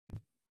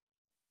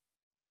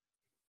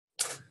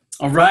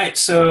All right.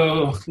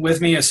 So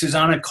with me is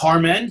Susanna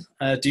Carman,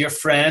 a dear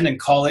friend and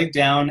colleague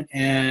down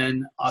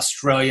in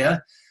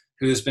Australia,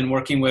 who's been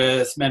working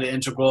with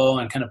MetaIntegral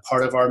and kind of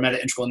part of our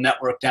MetaIntegral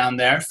network down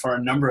there for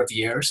a number of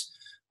years.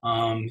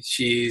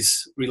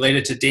 She's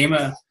related to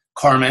Dama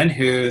Carman,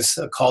 who's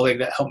a colleague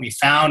that helped me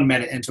found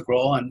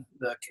MetaIntegral and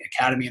the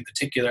Academy in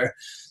particular.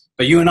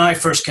 But you and I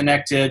first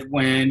connected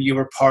when you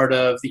were part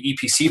of the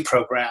EPC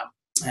program.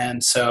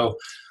 And so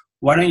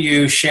why don't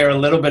you share a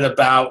little bit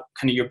about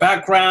kind of your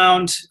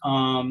background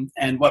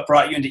and what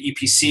brought you into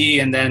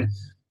EPC, and then,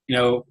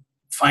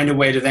 find a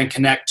way to then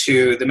connect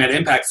to the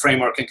MetaImpact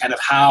framework and kind of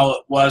how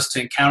it was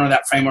to encounter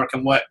that framework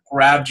and what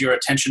grabbed your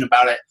attention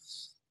about it.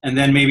 And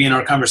then maybe in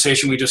our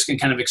conversation, we just can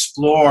kind of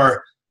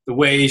explore the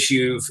ways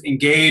you've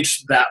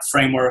engaged that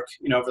framework,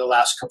 over the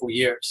last couple of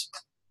years.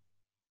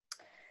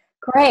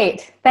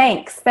 Great.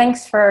 Thanks.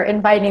 Thanks for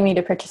inviting me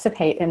to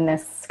participate in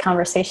this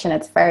conversation.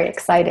 It's very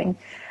exciting.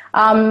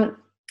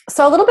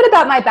 So a little bit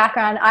about my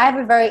background. I have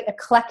a very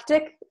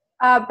eclectic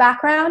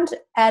background,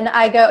 and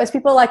I go, as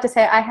people like to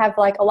say, I have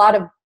like a lot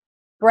of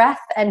breadth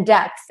and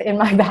depth in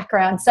my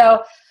background.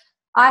 So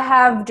I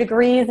have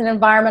degrees in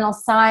environmental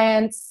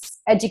science,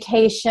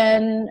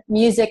 education,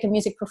 music and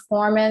music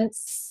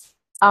performance,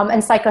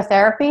 and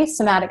psychotherapy,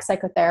 somatic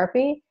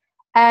psychotherapy.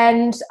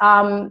 And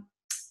I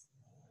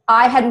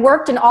had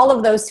worked in all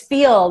of those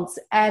fields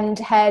and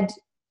had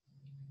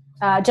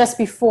just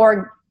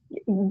before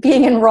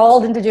being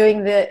enrolled into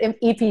doing the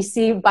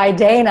EPC by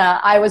Dana,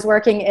 I was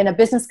working in a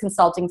business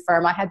consulting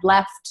firm. I had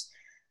left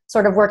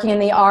sort of working in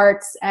the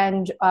arts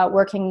and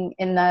working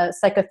in the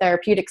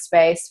psychotherapeutic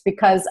space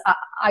because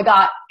I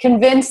got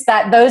convinced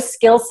that those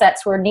skill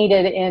sets were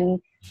needed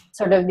in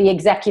sort of the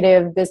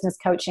executive business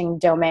coaching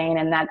domain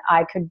and that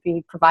I could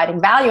be providing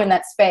value in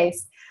that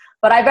space.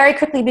 But I very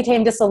quickly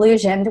became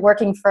disillusioned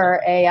working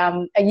for a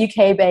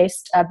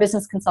UK-based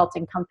business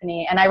consulting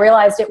company, and I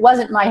realized it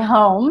wasn't my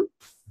home,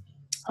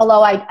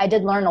 although I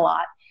did learn a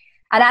lot.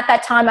 And at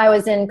that time, I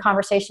was in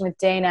conversation with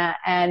Dana,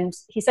 and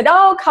he said,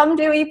 "Oh, come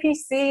do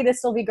EPC. This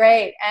will be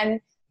great."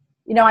 And,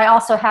 I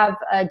also have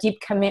a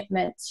deep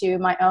commitment to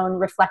my own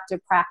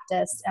reflective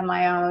practice and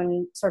my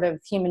own sort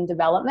of human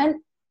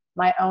development,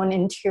 my own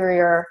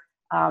interior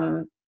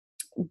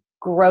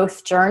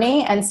growth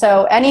journey. And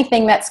so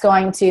anything that's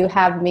going to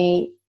have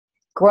me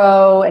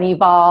grow and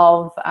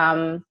evolve,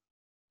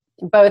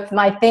 both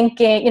my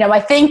thinking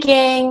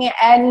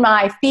and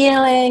my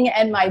feeling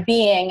and my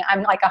being,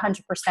 I'm like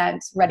 100%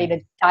 ready to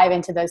dive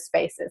into those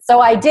spaces.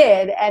 So I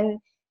did. And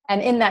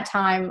in that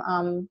time,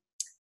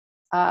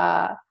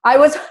 I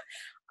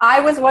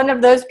was one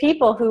of those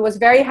people who was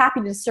very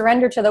happy to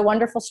surrender to the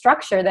wonderful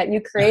structure that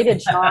you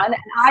created, Sean. And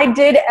I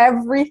did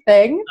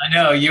everything. I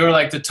know, you were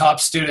like the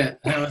top student.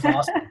 That was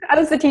awesome. I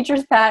was the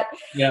teacher's pet.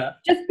 Yeah.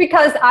 Just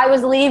because I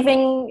was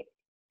leaving,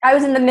 I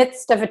was in the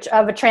midst of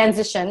a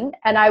transition,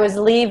 and I was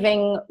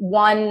leaving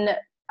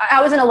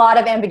I was in a lot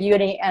of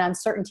ambiguity and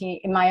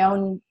uncertainty in my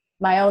own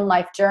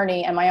life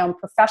journey and my own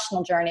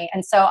professional journey.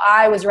 And so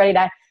I was ready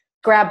to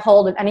grab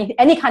hold of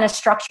any kind of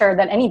structure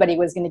that anybody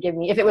was going to give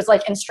me. If it was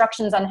like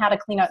instructions on how to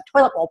clean out a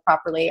toilet bowl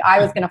properly, I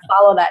was going to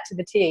follow that to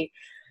the T.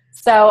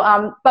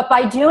 So, but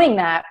by doing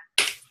that,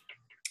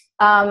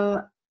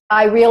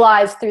 I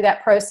realized through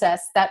that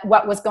process that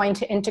what was going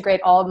to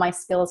integrate all of my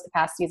skills,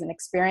 capacities, and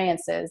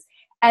experiences,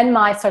 and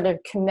my sort of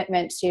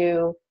commitment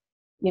to,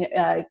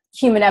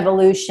 human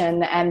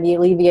evolution and the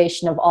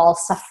alleviation of all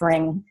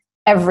suffering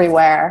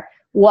everywhere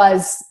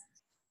was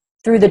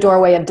through the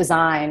doorway of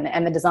design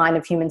and the design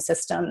of human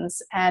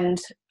systems.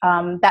 And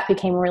that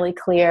became really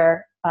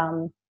clear,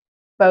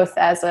 both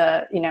as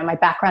my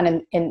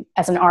background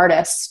as an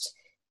artist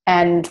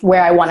and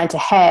where I wanted to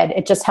head.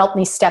 It just helped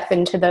me step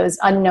into those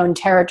unknown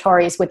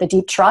territories with a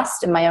deep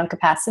trust in my own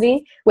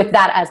capacity, with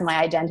that as my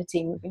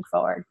identity moving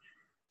forward.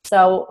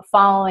 So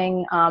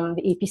following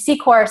the EPC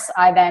course,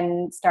 I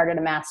then started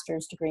a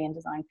master's degree in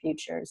design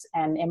futures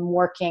and am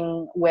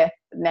working with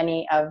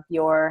many of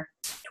your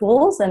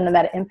tools and the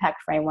MetaImpact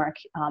framework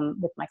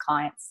with my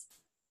clients.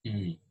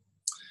 Mm.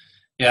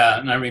 Yeah,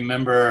 and I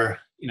remember,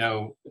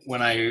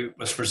 when I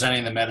was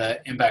presenting the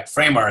MetaImpact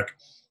framework,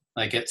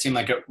 like it seemed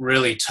like it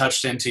really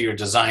touched into your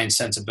design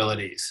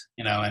sensibilities,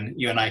 and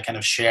you and I kind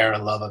of share a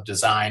love of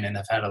design and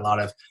have had a lot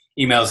of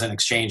emails and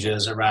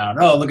exchanges around,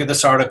 oh, look at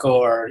this article,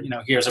 or,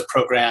 here's a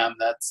program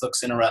that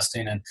looks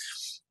interesting. And,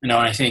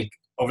 I think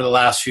over the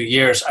last few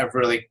years, I've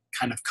really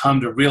kind of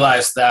come to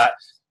realize that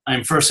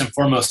I'm first and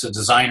foremost a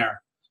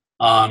designer.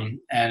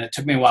 And it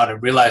took me a while to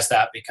realize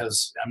that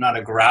because I'm not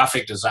a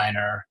graphic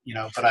designer,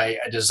 but I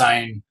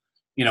design,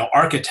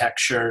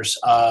 architectures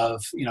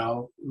of,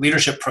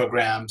 leadership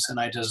programs, and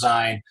I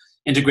design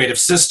integrative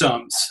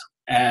systems.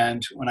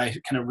 And when I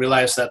kind of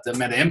realized that the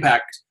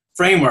MetaImpact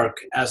framework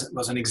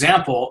was an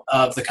example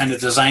of the kind of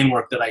design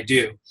work that I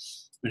do,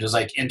 which is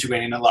like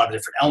integrating a lot of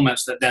different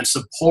elements that then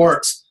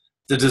supports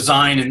the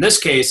design, in this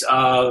case,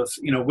 of,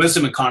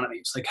 wisdom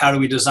economies. Like, how do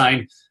we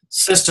design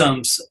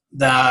systems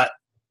that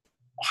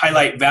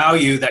highlight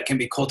value that can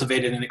be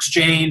cultivated and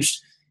exchanged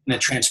in a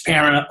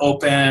transparent,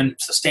 open,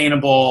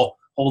 sustainable,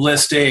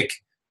 holistic,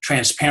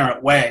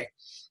 transparent way,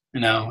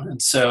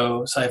 and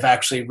so I've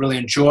actually really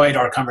enjoyed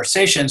our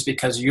conversations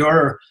because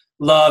your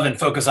love and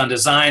focus on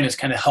design has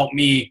kind of helped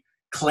me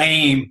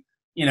claim,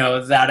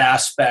 that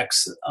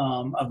aspects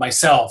of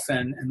myself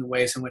and the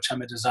ways in which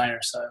I'm a designer.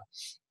 So.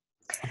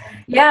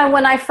 Yeah,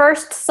 when I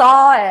first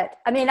saw it,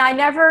 I mean,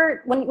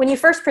 when you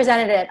first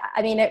presented it,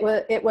 I mean, it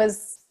was, it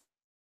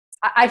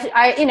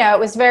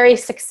was very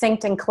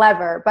succinct and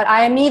clever, but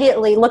I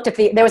immediately looked at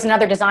there was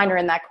another designer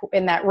in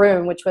that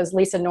room, which was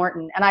Lisa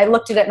Norton. And I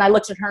looked at it and I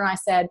looked at her and I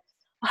said,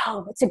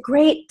 oh, it's a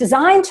great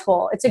design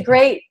tool. It's a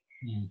great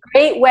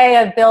way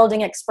of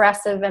building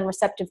expressive and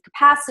receptive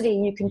capacity.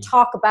 You can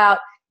talk about,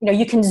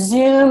 you can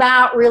zoom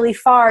out really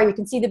far. You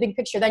can see the big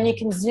picture, then you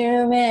can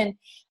zoom in.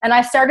 And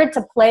I started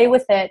to play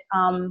with it,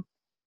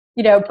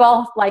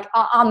 both like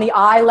on the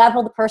eye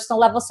level, the personal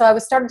level. So I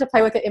was starting to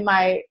play with it in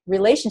my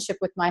relationship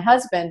with my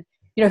husband.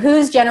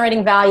 Who's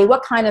generating value?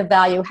 What kind of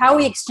value? How are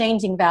we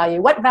exchanging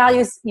value? What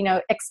values,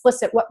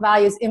 explicit? What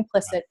values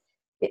implicit?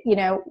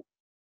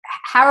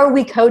 How are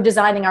we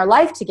co-designing our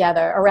life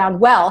together around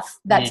wealth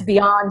that's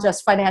beyond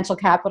just financial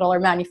capital or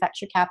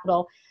manufactured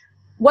capital?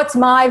 What's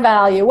my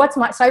value?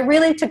 So I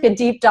really took a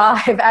deep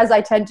dive, as I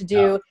tend to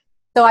do,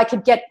 so I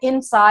could get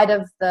inside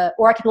of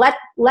or I could let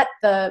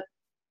the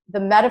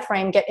meta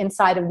frame get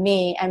inside of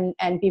me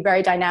and be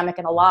very dynamic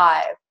and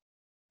alive.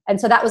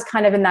 And so that was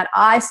kind of in that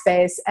I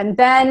space. And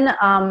then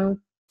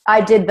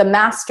I did the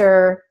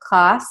master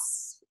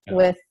class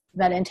with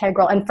Meta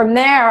Integral. And from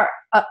there,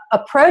 a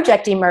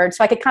project emerged.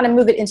 So I could kind of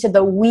move it into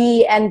the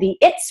we and the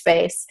it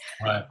space.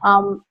 Right.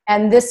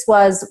 And this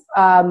was,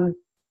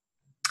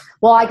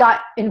 I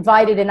got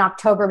invited in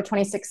October of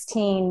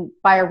 2016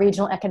 by a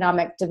regional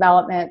economic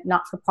development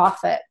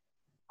not-for-profit.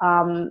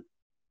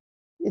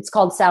 It's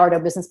called Sourdough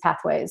Business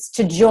Pathways,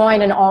 to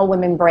join an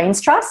all-women brains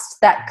trust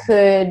that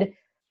could,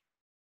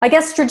 I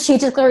guess,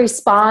 strategically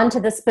respond to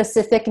the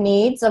specific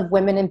needs of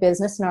women in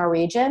business in our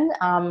region.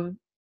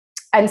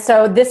 And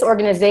so this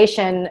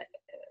organization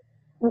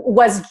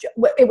was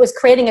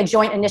creating a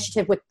joint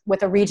initiative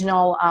with a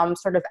regional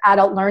sort of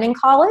adult learning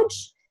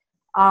college.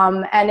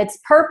 And its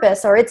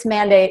purpose or its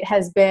mandate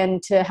has been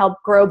to help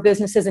grow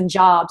businesses and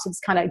jobs. It's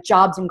kind of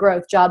jobs and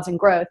growth.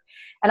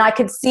 And I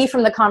could see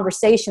from the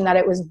conversation that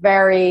it was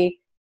very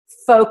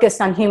focused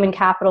on human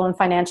capital and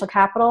financial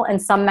capital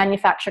and some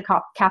manufactured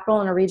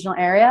capital in a regional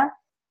area.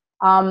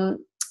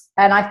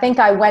 And I think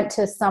I went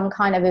to some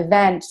kind of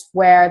event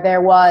where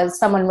there was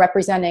someone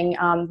representing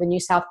the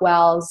New South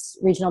Wales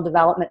Regional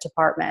Development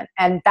Department.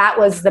 And that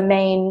was the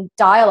main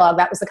dialogue.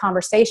 That was the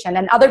conversation.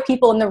 And other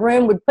people in the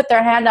room would put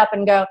their hand up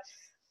and go,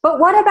 but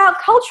what about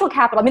cultural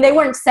capital? I mean, they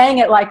weren't saying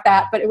it like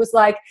that, but it was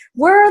like,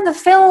 we're the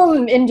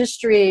film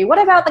industry.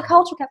 What about the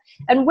cultural capital?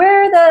 And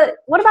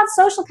what about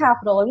social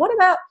capital? And what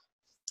about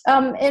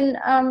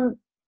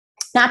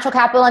natural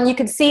capital? And you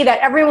could see that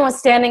everyone was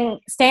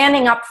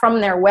standing up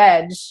from their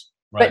wedge,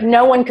 right, but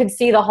no one could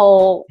see the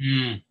whole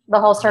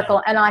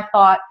circle. Yeah. And I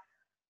thought,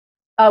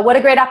 what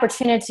a great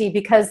opportunity,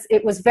 because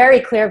it was very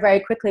clear very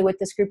quickly with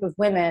this group of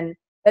women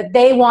that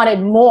they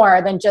wanted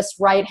more than just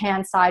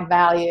right-hand side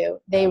value.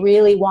 They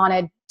really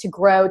wanted to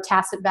grow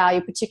tacit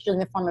value,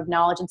 particularly in the form of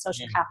knowledge and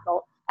social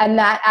capital. And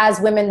that as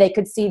women, they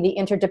could see the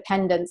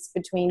interdependence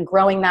between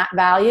growing that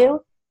value.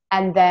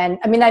 And then,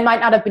 I mean, they might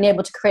not have been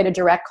able to create a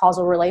direct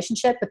causal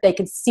relationship, but they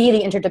could see the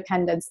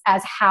interdependence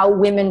as how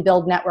women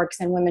build networks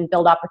and women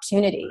build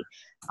opportunity,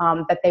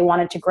 that they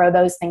wanted to grow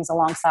those things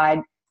alongside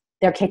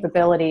their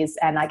capabilities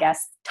and, I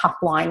guess, top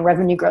line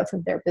revenue growth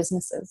of their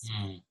businesses.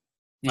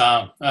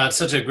 Wow, it's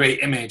such a great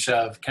image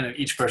of kind of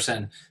each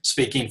person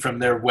speaking from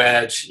their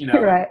wedge,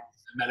 right,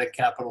 the meta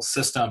capital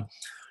system.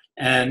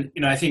 And,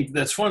 I think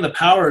that's one of the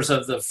powers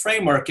of the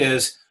framework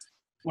is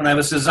when I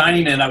was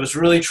designing it, I was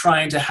really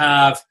trying to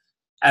have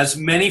as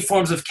many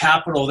forms of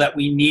capital that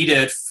we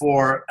needed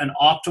for an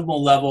optimal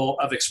level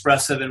of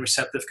expressive and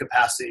receptive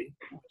capacity,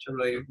 which I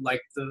really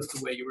liked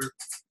the way you were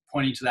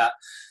pointing to that.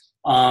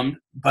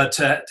 But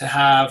to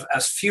have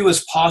as few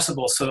as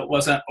possible so it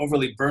wasn't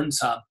overly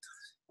burdensome.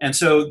 And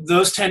so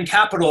those 10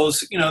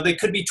 capitals, they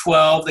could be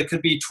 12, they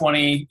could be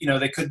 20,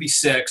 they could be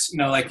 6,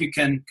 like you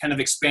can kind of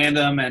expand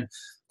them and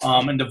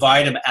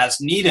divide them as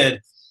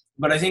needed.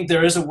 But I think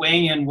there is a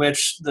way in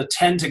which the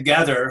 10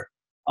 together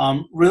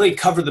really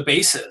cover the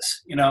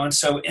bases, and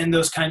so in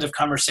those kinds of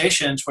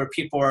conversations where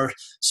people are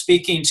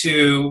speaking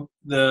to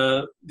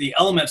the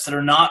elements that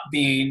are not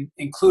being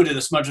included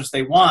as much as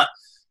they want,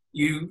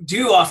 you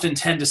do often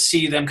tend to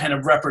see them kind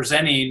of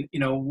representing,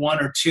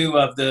 one or two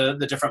of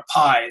the different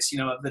pies,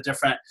 of the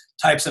different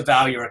types of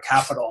value or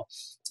capital.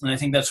 And I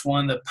think that's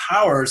one of the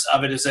powers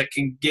of it, is it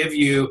can give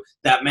you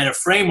that meta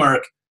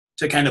framework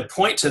to kind of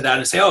point to that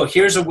and say, oh,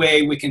 here's a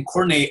way we can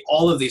coordinate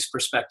all of these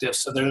perspectives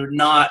so they're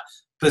not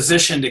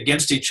positioned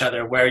against each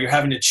other where you're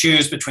having to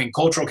choose between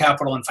cultural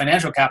capital and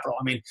financial capital.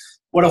 I mean,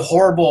 what a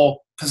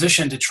horrible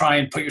position to try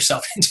and put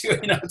yourself into.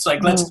 It's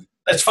like,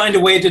 let's find a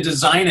way to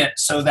design it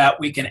so that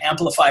we can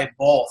amplify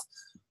both.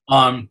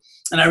 And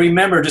I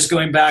remember, just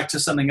going back to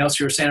something else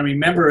you were saying, I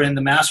remember in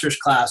the master's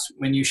class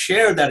when you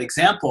shared that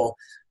example,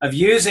 of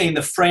using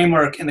the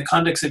framework in the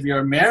context of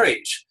your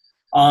marriage,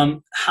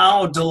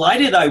 how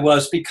delighted I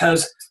was,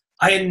 because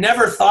I had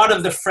never thought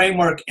of the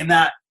framework in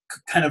that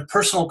kind of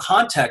personal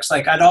context.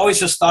 Like, I'd always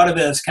just thought of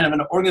it as kind of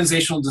an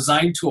organizational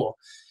design tool.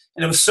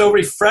 And it was so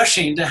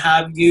refreshing to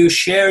have you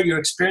share your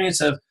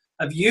experience of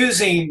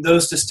using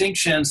those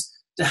distinctions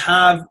to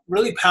have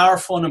really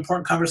powerful and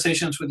important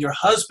conversations with your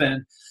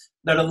husband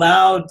that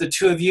allowed the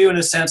two of you, in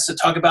a sense, to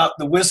talk about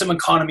the wisdom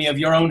economy of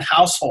your own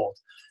household,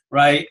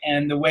 right?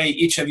 And the way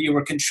each of you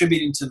were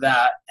contributing to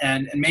that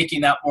and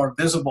making that more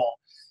visible.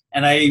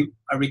 And I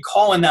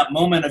recall in that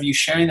moment of you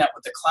sharing that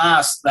with the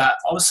class that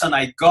all of a sudden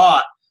I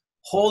got,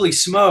 holy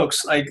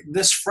smokes, like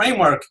this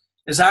framework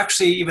is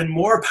actually even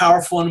more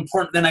powerful and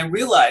important than I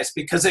realized,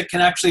 because it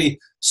can actually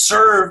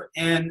serve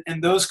in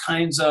those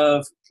kinds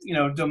of,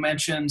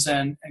 dimensions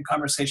and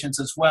conversations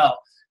as well.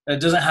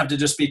 It doesn't have to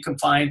just be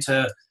confined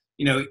to,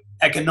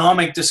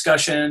 economic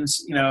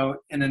discussions,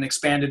 in an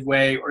expanded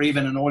way, or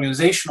even an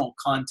organizational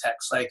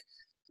context. Like,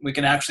 we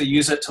can actually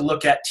use it to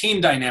look at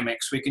team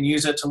dynamics. We can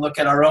use it to look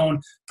at our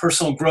own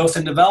personal growth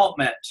and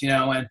development,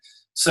 and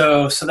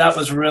so that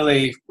was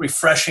really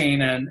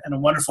refreshing and a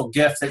wonderful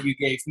gift that you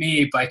gave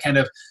me by kind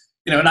of,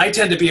 and I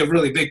tend to be a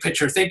really big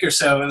picture thinker,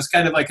 so it was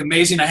kind of like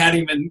amazing. I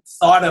hadn't even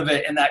thought of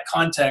it in that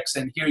context,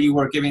 and here you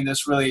were giving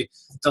this really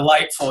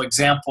delightful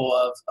example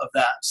of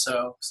that.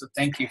 So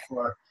thank you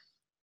for.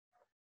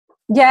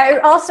 Yeah,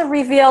 it also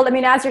revealed,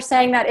 as you're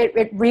saying that,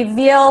 it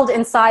revealed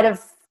inside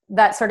of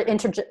that sort of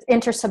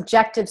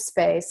intersubjective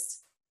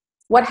space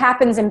what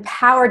happens in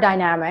power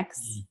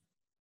dynamics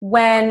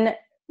when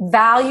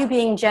value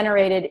being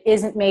generated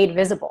isn't made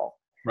visible.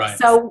 Right.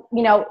 So,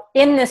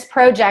 in this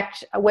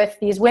project with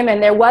these women,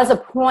 there was a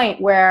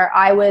point where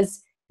I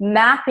was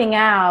mapping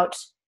out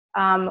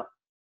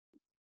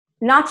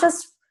not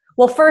just,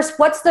 well, first,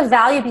 what's the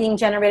value being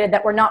generated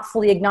that we're not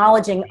fully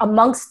acknowledging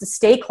amongst the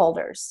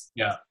stakeholders?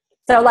 Yeah.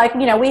 So,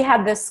 we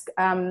had this,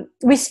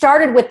 we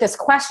started with this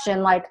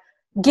question, like,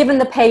 given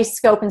the pace,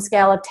 scope, and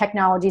scale of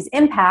technology's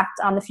impact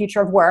on the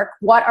future of work,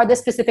 what are the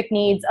specific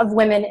needs of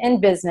women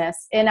in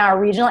business in our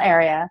regional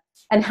area,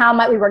 and how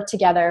might we work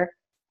together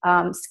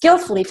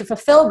skillfully to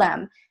fulfill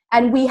them?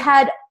 And we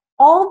had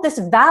all of this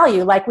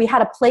value, like we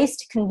had a place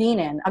to convene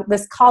in,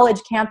 this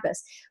college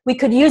campus. We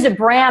could use a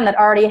brand that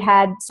already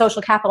had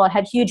social capital, it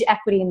had huge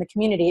equity in the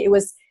community. It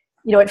was,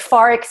 it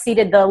far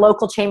exceeded the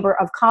local chamber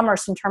of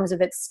commerce in terms of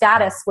its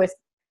status with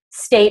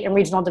state and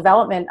regional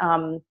development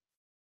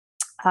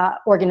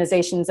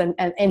organizations and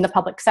in the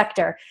public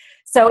sector.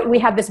 So we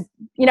have this,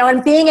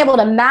 and being able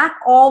to map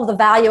all the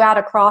value out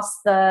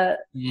across the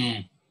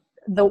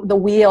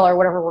wheel, or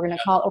whatever we're going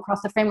to call it,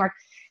 across the framework,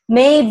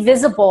 made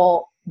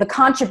visible the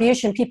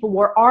contribution people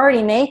were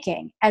already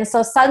making. And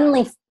so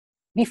suddenly,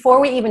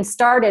 before we even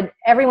started,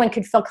 everyone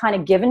could feel kind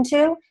of given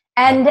to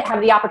and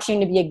have the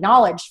opportunity to be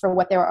acknowledged for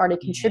what they were already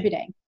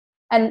contributing.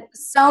 And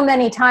so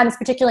many times,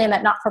 particularly in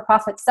that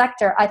not-for-profit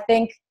sector, I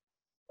think,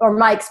 or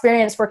my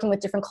experience working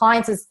with different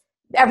clients, is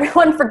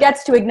everyone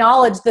forgets to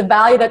acknowledge the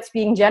value that's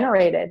being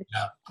generated.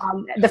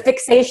 The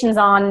fixations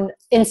on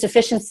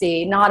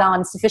insufficiency, not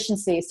on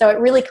sufficiency. So it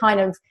really kind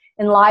of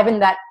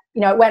enlivened that,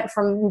 it went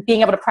from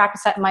being able to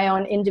practice that in my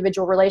own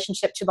individual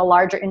relationship to the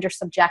larger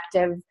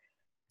intersubjective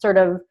sort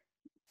of,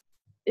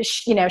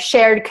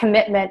 shared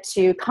commitment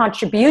to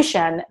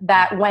contribution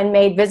that, when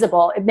made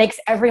visible, it makes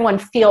everyone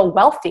feel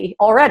wealthy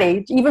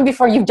already, even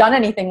before you've done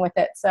anything with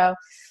it. So.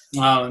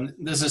 Wow,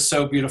 this is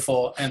so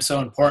beautiful and so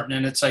important.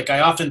 And it's like,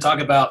 I often talk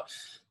about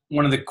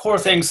one of the core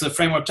things the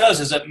framework does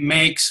is it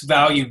makes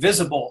value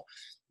visible.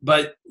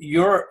 But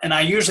and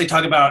I usually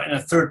talk about in a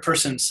third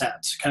person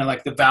sense, kind of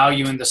like the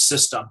value in the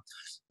system.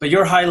 But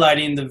you're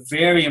highlighting the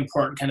very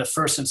important kind of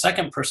first and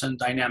second person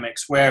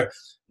dynamics, where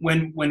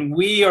when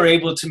we are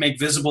able to make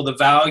visible the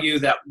value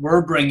that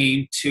we're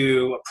bringing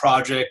to a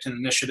project, an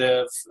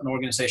initiative, an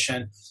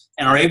organization,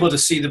 and are able to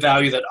see the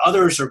value that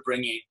others are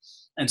bringing,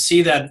 and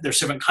see that there's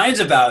different kinds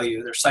of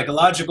value. There's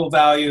psychological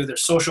value,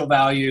 there's social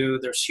value,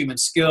 there's human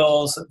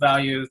skills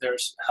value,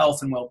 there's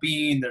health and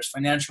well-being, there's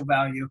financial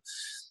value.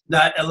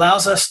 That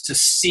allows us to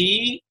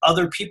see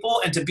other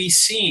people and to be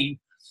seen.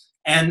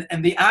 And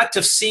the act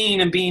of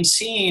seeing and being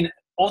seen,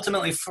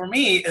 ultimately for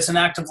me, is an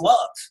act of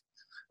love,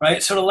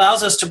 right? So it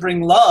allows us to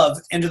bring love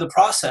into the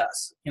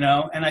process,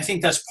 and I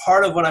think that's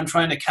part of what I'm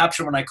trying to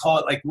capture when I call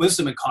it like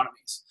wisdom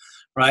economies.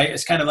 Right?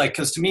 It's kind of like,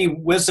 because to me,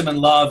 wisdom and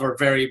love are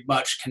very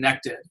much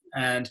connected.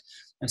 And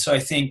so I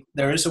think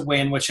there is a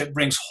way in which it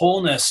brings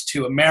wholeness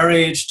to a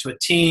marriage, to a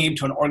team,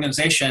 to an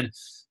organization,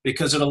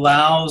 because it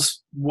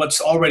allows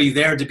what's already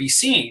there to be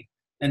seen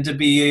and to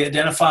be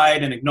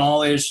identified and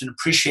acknowledged and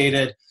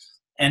appreciated.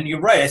 And you're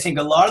right. I think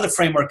a lot of the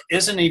framework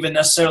isn't even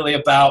necessarily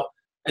about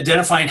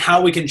identifying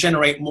how we can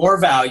generate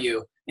more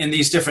value in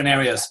these different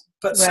areas,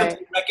 but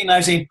simply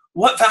recognizing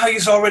what value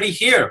is already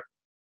here.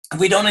 If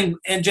we don't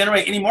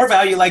generate any more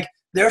value, like,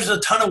 there's a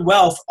ton of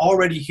wealth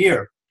already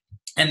here.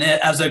 And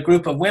as a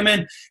group of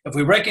women, if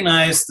we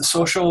recognize the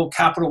social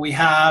capital we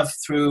have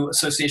through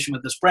association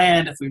with this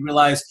brand, if we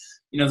realize,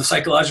 the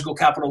psychological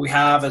capital we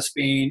have as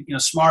being,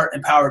 smart,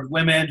 empowered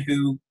women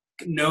who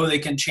know they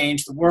can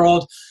change the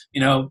world.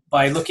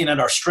 By looking at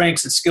our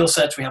strengths and skill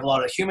sets, we have a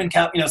lot of human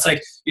capital. It's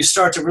like you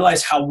start to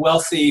realize how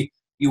wealthy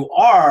you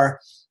are.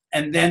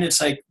 And then it's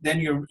like,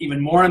 then you're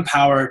even more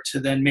empowered to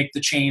then make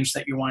the change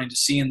that you're wanting to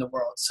see in the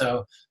world.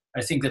 So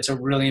I think that's a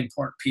really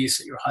important piece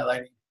that you're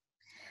highlighting.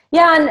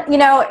 Yeah. And,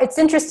 it's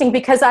interesting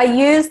because I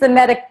use the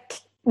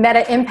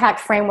MetaImpact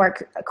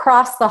framework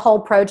across the whole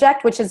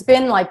project, which has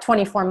been like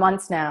 24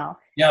 months now.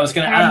 Yeah, I was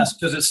going to ask,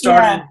 because it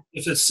started,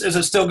 is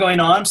it still going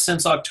on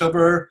since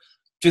October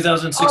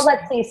 2016? Oh,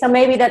 let's see. So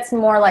maybe that's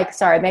more like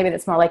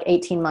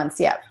 18 months.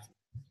 Yeah.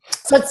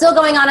 So it's still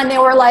going on. And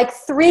there were like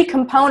 3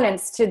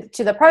 components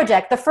to the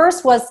project. The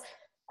first was,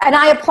 and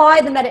I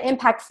applied the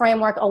MetaImpact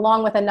framework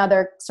along with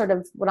another sort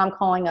of what I'm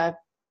calling a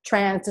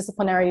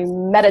transdisciplinary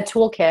meta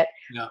toolkit,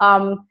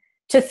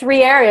 to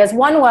 3 areas.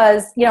 One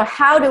was,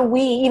 how do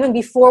we, even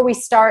before we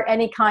start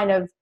any kind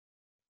of,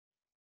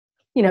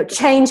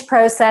 change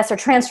process or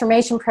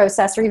transformation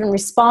process, or even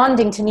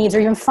responding to needs,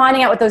 or even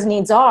finding out what those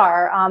needs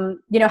are,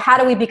 how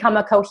do we become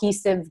a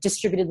cohesive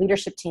distributed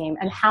leadership team,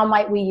 and how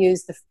might we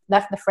use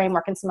the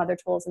framework and some other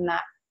tools in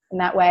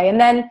that way? And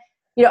then,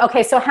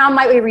 so how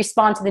might we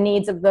respond to the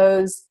needs of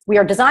those we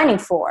are designing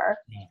for?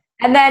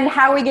 And then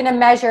how are we going to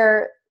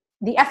measure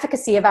the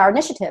efficacy of our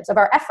initiatives, of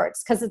our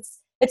efforts? Because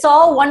it's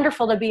all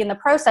wonderful to be in the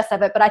process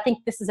of it, but I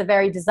think this is a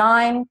very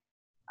design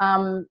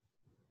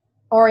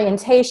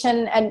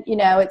orientation, and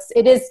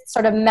it is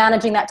sort of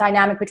managing that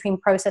dynamic between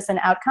process and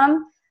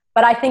outcome.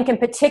 But I think in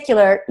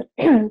particular,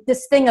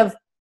 this thing of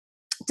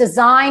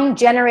design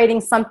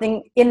generating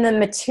something in the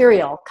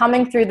material,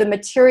 coming through the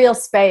material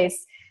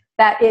space,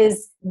 that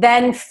is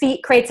then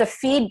creates a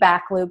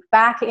feedback loop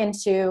back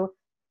into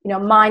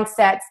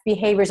mindsets,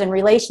 behaviors, and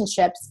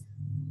relationships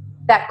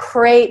that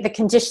create the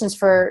conditions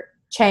for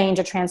change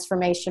or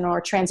transformation or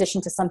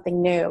transition to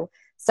something new.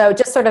 So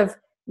just sort of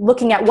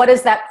looking at what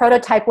is that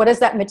prototype, what is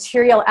that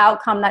material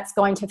outcome that's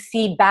going to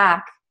feed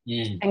back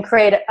and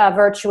create a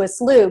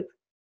virtuous loop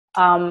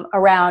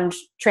around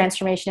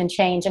transformation and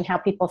change, and how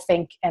people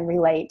think and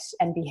relate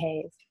and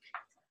behave.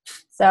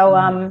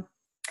 So,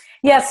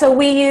 so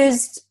we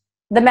used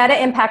the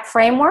MetaImpact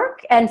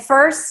framework, and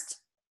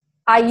first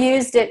I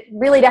used it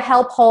really to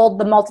help hold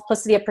the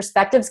multiplicity of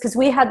perspectives, because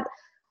we had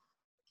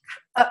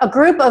a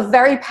group of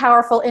very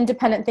powerful,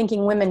 independent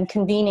thinking women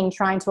convening,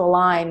 trying to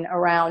align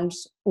around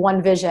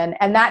one vision.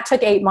 And that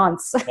took 8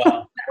 months.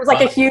 Wow. That was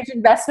like a huge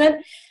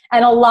investment,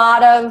 and a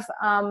lot of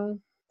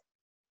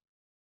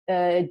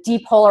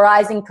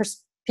depolarizing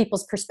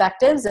people's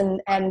perspectives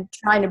and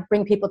trying to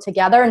bring people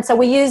together. And so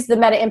we used the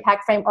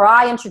MetaImpact frame, or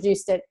I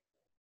introduced it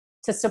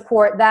to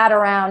support that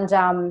around,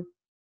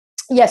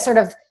 sort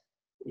of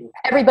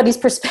everybody's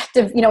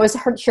perspective, is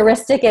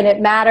heuristic and it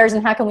matters,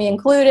 and how can we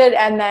include it,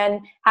 and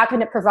then how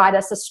can it provide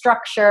us a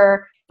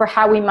structure for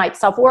how we might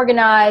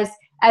self-organize,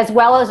 as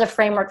well as a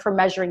framework for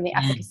measuring the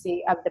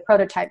efficacy of the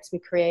prototypes we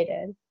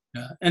created.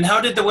 Yeah. And how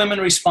did the women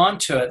respond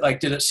to it? Like,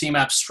 did it seem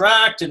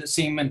abstract? Did it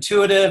seem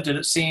intuitive? Did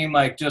it seem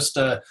like just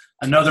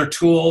another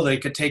tool they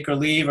could take or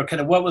leave? Or kind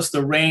of what was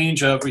the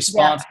range of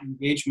response and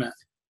engagement?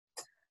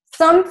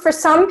 For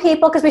some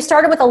people, because we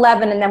started with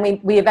 11 and then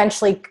we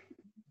eventually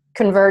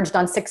converged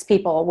on 6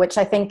 people, which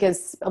I think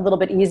is a little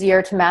bit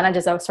easier to manage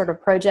as a sort of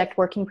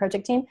working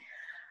project team.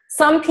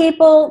 Some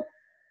people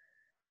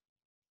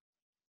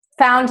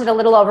found it a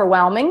little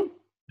overwhelming,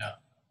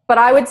 but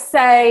I would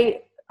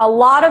say a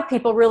lot of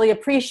people really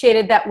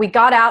appreciated that we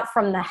got out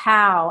from the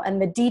how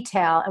and the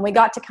detail, and we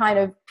got to kind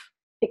of,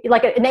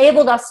 like, it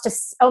enabled us to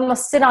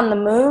almost sit on the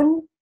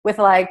moon with,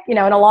 like, in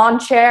a lawn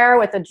chair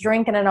with a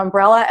drink and an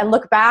umbrella, and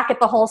look back at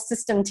the whole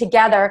system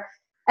together.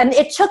 And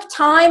it took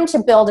time to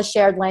build a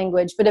shared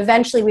language, but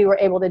eventually we were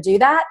able to do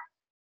that.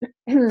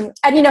 And,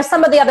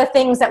 some of the other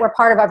things that were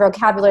part of our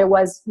vocabulary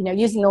was,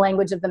 using the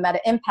language of the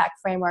MetaImpact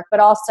framework,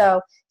 but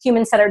also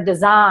human-centered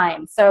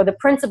design. So the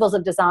principles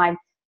of design,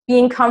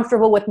 being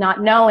comfortable with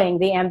not knowing,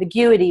 the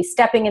ambiguity,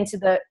 stepping into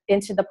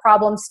the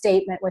problem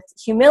statement with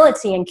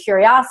humility and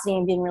curiosity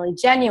and being really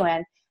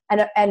genuine,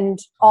 and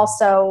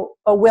also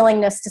a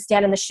willingness to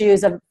stand in the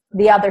shoes of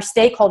the other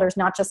stakeholders,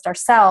 not just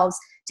ourselves,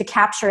 to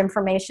capture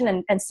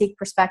information and seek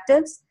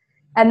perspectives.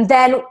 And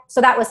then,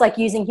 so that was like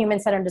using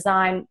human-centered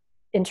design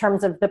in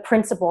terms of the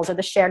principles or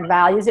the shared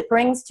values it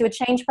brings to a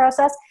change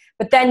process,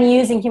 but then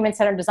using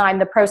human-centered design,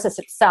 the process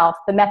itself,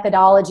 the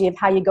methodology of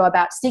how you go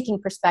about seeking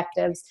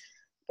perspectives,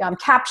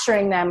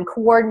 capturing them,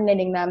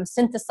 coordinating them,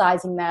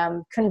 synthesizing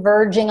them,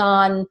 converging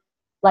on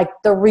like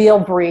the real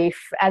brief,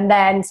 and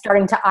then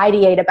starting to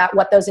ideate about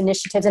what those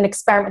initiatives, and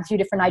experiment with a few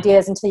different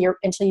ideas until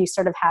you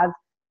sort of have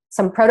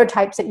some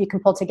prototypes that you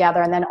can pull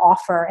together and then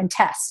offer and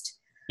test.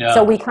 Yeah.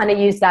 So we kind of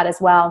use that as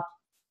well.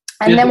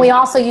 And then we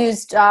also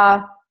used,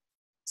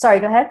 sorry,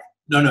 go ahead.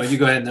 No, you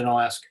go ahead and then I'll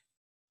ask.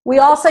 We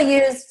also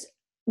used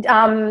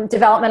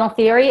developmental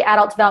theory,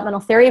 adult developmental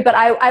theory, but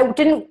I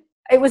didn't,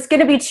 it was going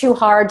to be too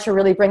hard to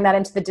really bring that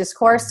into the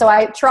discourse. So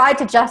I tried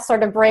to just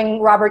sort of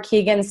bring Robert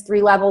Kegan's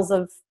 3 levels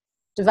of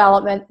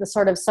development, the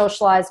sort of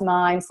socialized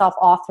mind,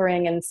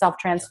 self-authoring, and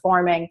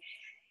self-transforming,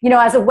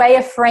 as a way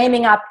of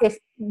framing up, if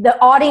the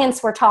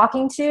audience we're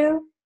talking to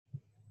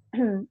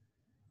the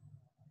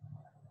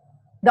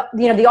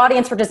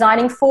audience we're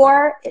designing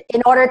for,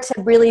 in order to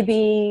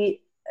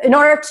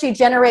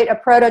generate a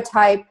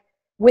prototype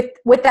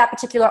with that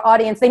particular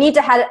audience, they need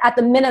to have, at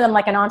the minimum,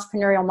 like an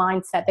entrepreneurial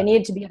mindset. They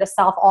needed to be at a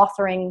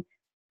self-authoring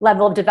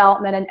level of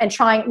development,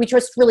 and we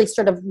just really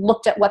sort of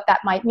looked at what that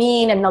might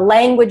mean and the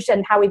language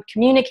and how we'd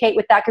communicate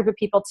with that group of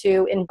people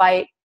to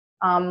invite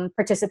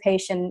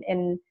participation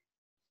in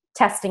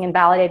testing and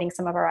validating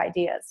some of our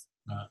ideas.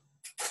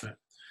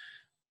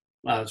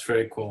 Wow, that's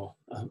very cool.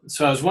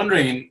 So I was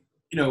wondering,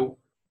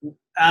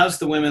 as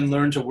the women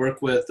learned to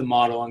work with the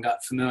model and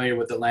got familiar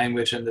with the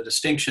language and the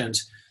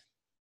distinctions,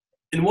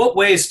 in what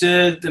ways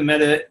did the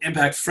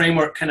MetaImpact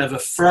framework kind of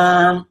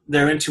affirm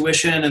their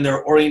intuition and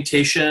their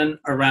orientation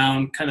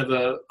around kind of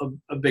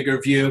a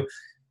bigger view?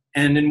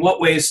 And in what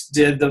ways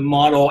did the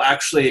model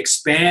actually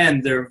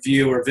expand their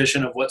view or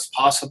vision of what's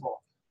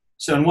possible?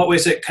 So in what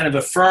ways did it kind of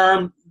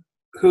affirm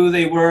who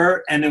they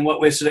were, and in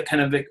what ways did it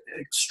kind of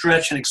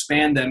stretch and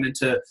expand them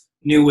into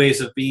new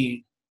ways of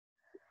being?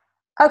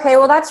 Okay,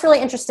 well, that's really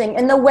interesting.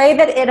 In the way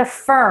that it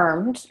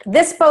affirmed,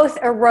 this both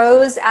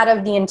arose out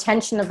of the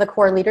intention of the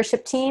core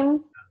leadership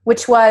team,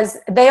 which was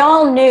they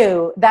all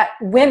knew that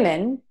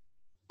women,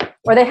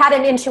 or they had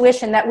an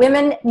intuition that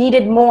women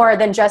needed more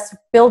than just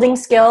building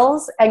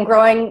skills and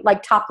growing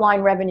like top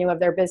line revenue of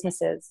their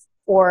businesses,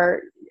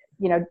 or,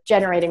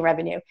 generating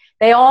revenue.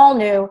 They all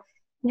knew,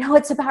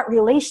 it's about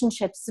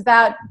relationships, it's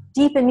about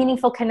deep and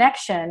meaningful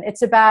connection.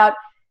 It's about,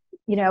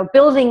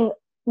 building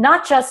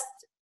not just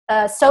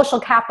social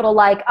capital,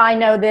 like I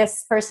know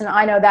this person,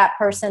 I know that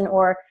person,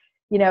 or,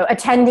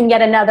 attending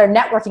yet another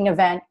networking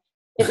event.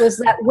 It was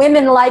that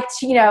women liked,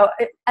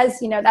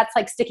 that's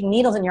like sticking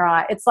needles in your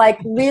eye. It's like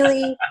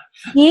really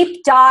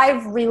deep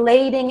dive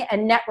relating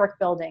and network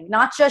building,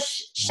 not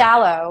just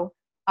shallow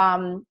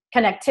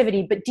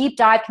connectivity, but deep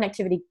dive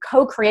connectivity,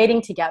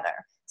 co-creating together.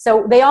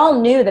 So they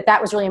all knew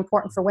that was really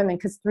important for women,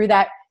 because through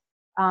that,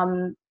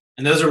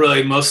 and those are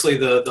really mostly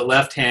the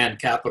left-hand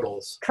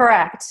capitals.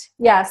 Correct.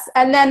 Yes.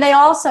 And then they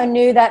also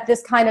knew that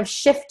this kind of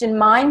shift in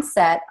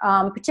mindset,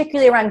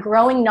 particularly around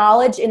growing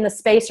knowledge in the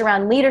space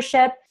around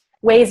leadership,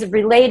 ways of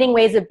relating,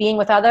 ways of being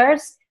with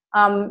others,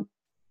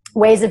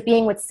 ways of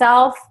being with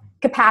self,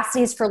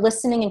 capacities for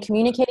listening and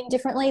communicating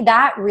differently,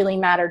 that really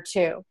mattered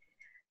too.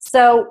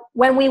 So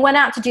when we went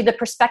out to do the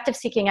perspective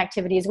seeking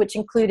activities, which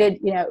included,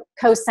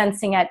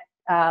 co-sensing at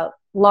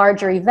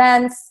larger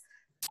events,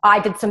 I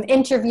did some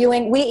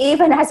interviewing. We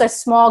even, as a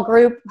small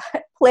group,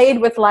 played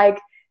with like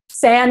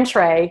sand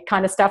tray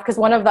kind of stuff, because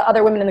one of the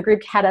other women in the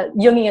group had a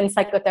Jungian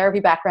psychotherapy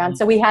background.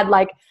 So we had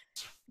like,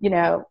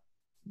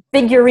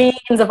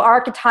 figurines of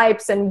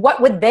archetypes, and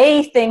what would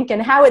they think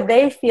and how would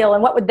they feel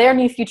and what would their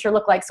new future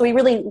look like. So we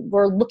really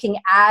were looking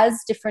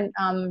as different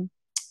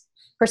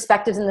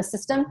perspectives in the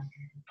system.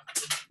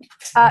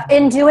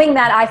 In doing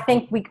that, I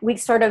think we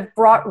sort of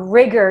brought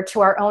rigor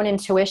to our own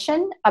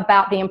intuition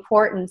about the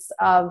importance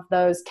of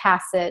those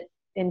tacit,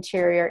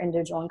 interior,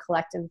 individual, and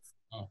collective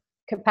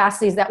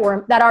capacities that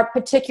are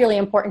particularly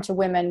important to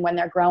women when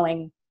they're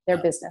growing their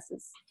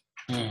businesses.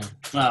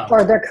 Wow.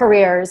 Or their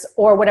careers,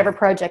 or whatever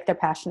project they're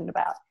passionate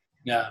about.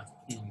 Yeah.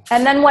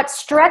 And then what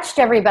stretched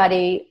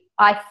everybody,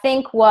 I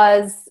think,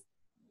 was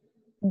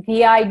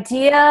the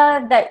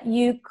idea that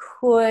you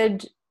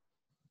could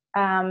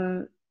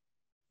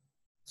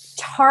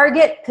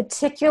target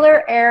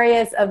particular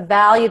areas of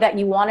value that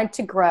you wanted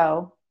to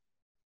grow,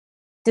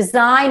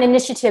 design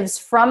initiatives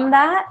from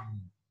that,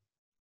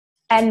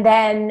 and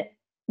then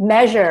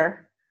measure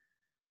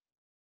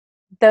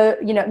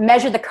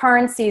the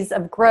currencies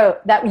of growth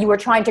that you were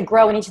trying to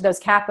grow in each of those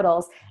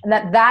capitals, and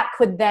that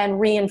could then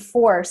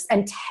reinforce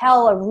and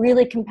tell a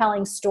really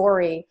compelling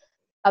story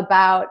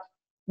about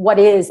what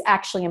is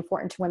actually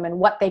important to women,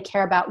 what they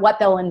care about, what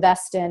they'll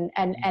invest in,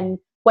 and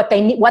what they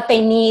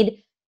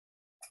need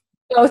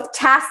both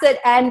tacit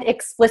and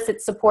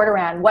explicit support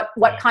around.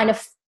 What kind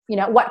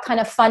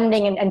of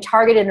funding and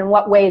targeted in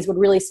what ways would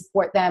really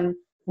support them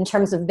in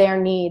terms of their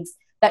needs.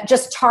 That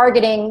just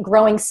targeting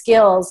growing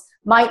skills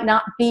might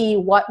not be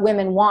what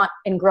women want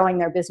in growing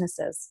their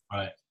businesses.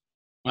 Right.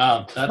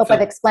 Wow. I hope I've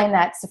explained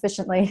that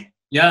sufficiently.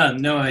 Yeah,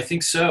 no, I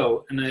think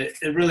so. And it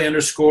really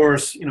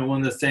underscores, one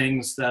of the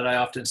things that I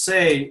often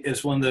say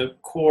is one of the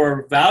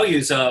core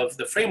values of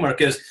the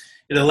framework is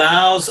it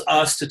allows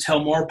us to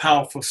tell more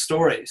powerful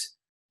stories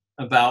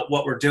about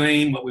what we're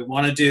doing, what we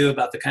want to do,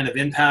 about the kind of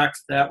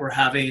impact that we're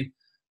having.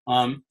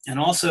 And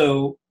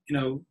also,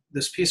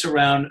 this piece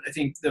around, I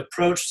think, the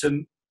approach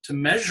to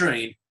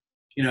measuring,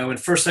 in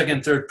first,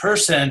 second, third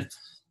person,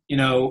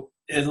 it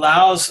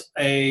allows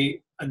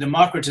a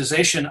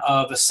democratization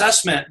of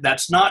assessment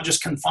that's not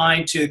just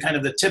confined to kind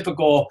of the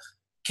typical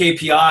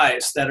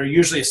KPIs that are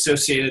usually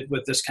associated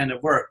with this kind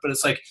of work. But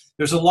it's like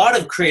there's a lot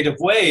of creative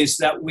ways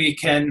that we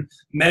can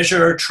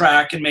measure,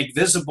 track, and make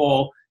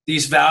visible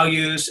these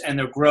values and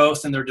their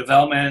growth and their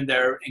development,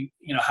 their,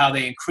 how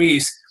they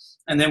increase.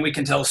 And then we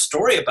can tell a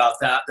story about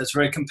that that's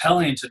very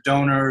compelling to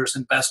donors,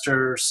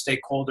 investors,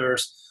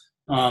 stakeholders.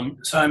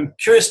 So I'm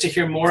curious to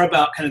hear more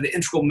about kind of the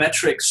integral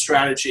metric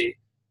strategy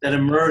that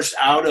emerged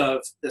out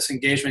of this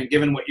engagement,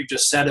 given what you've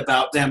just said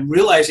about them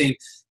realizing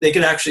they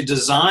could actually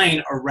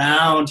design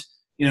around,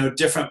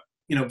 different,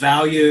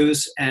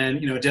 values and,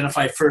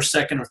 identify first,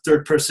 second, or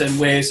third person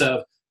ways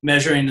of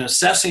measuring and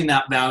assessing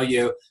that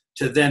value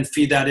to then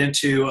feed that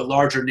into a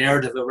larger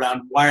narrative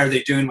around why are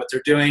they doing what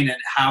they're doing and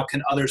how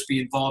can others be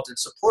involved and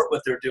support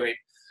what they're doing.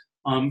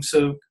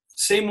 So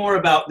say more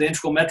about the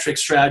integral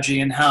metrics strategy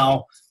and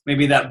how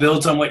maybe that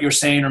builds on what you're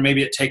saying, or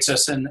maybe it takes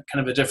us in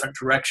kind of a different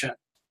direction.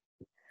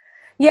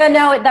 Yeah,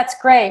 no, that's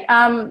great.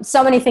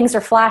 So many things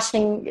are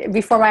flashing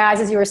before my eyes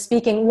as you were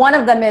speaking. One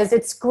of them is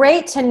it's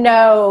great to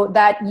know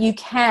that you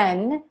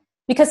can,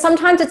 because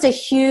sometimes it's a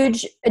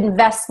huge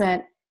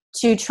investment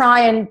to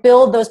try and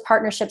build those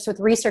partnerships with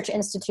research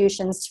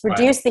institutions to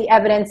produce the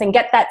evidence and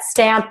get that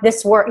stamp,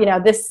 this work,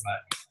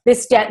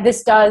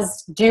 this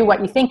does do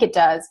what you think it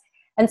does.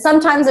 And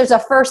sometimes there's a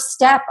first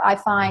step, I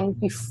find,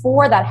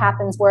 before that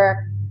happens,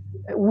 where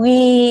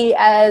we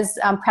as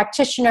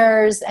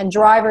practitioners and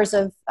drivers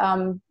of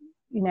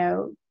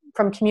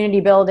from community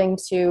building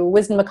to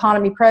wisdom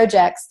economy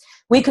projects,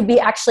 we could be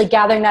actually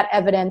gathering that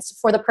evidence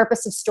for the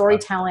purpose of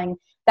storytelling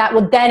that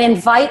would then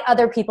invite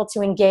other people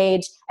to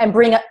engage and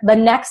bring the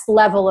next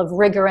level of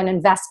rigor and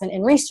investment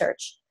in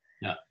research.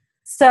 Yeah.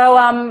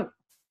 So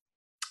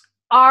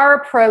our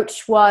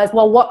approach was,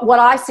 what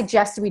I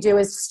suggested we do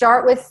is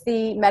start with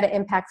the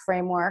MetaImpact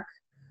framework,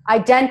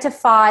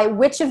 identify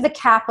which of the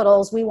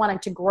capitals we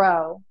wanted to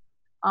grow.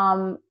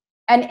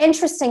 And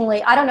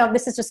interestingly, I don't know if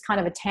this is just kind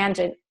of a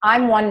tangent,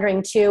 I'm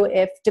wondering too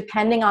if,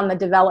 depending on the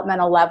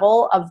developmental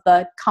level of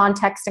the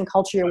context and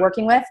culture you're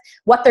working with,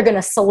 what they're going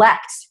to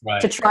select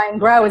to try and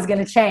grow is going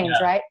to change,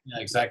 right?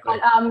 Yeah, exactly.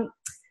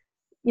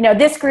 But,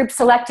 this group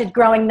selected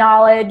growing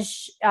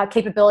knowledge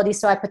capability,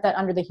 so I put that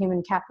under the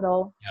human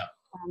capital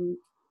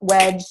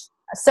wedge,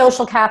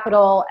 social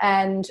capital,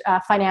 and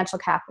financial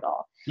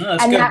capital. No,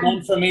 that's and good.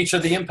 One from each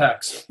of the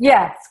impacts.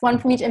 Yes, one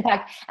from each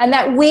impact. And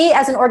that we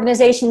as an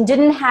organization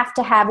didn't have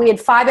to have, we had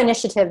 5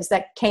 initiatives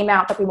that came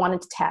out that we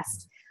wanted to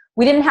test.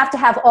 We didn't have to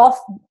have all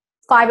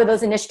 5 of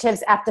those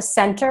initiatives at the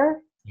center,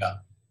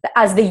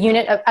 as the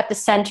unit at the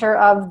center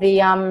of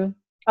the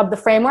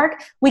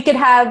framework. We could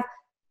have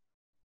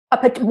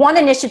one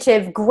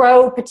initiative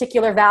grow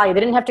particular value. They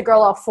didn't have to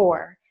grow all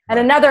 4. And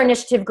another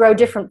initiative grow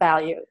different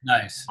value.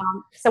 Nice.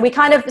 So we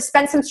kind of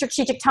spent some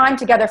strategic time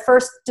together,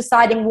 first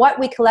deciding what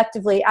we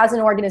collectively as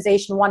an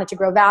organization wanted to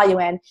grow value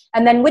in,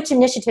 and then which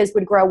initiatives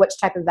would grow which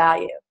type of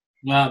value.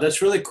 Wow,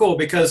 that's really cool,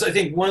 because I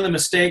think one of the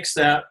mistakes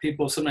that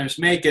people sometimes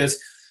make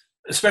is,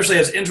 especially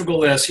as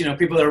integralists,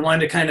 people that are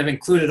wanting to kind of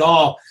include it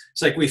all,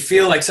 it's like we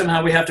feel like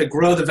somehow we have to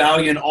grow the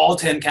value in all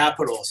 10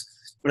 capitals.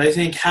 But I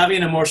think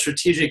having a more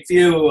strategic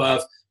view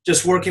of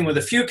just working with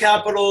a few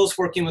capitals,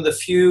 working with a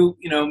few,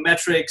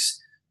 metrics,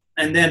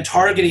 and then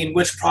targeting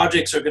which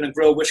projects are going to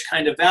grow which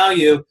kind of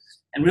value,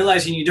 and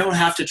realizing you don't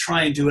have to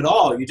try and do it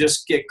all. You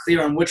just get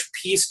clear on which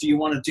piece do you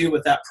want to do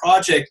with that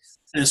project.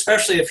 And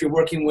especially if you're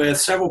working with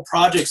several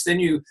projects, then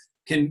you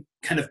can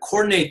kind of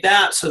coordinate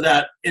that so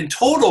that in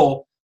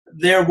total,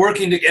 they're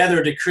working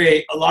together to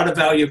create a lot of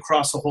value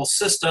across the whole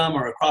system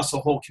or across the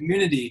whole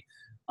community.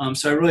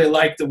 So I really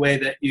like the way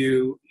that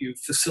you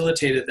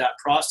facilitated that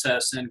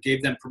process and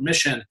gave them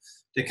permission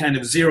to kind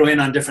of zero in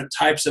on different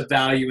types of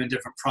value in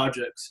different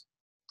projects.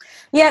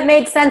 Yeah, it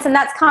made sense. And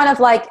that's kind of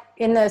like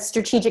in the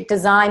strategic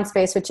design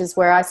space, which is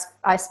where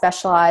I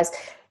specialize,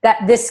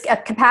 that this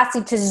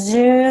capacity to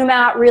zoom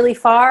out really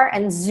far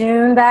and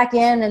zoom back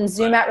in and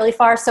zoom out really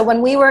far. So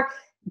when we were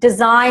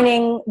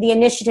designing the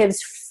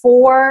initiatives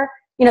for,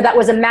 that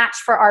was a match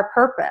for our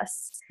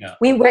purpose,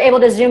 we were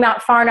able to zoom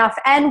out far enough,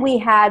 and we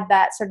had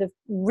that sort of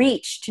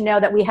reach to know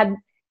that we had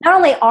not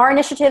only our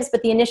initiatives,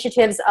 but the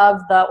initiatives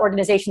of the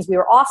organizations we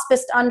were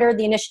auspiced under,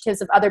 the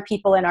initiatives of other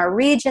people in our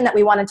region that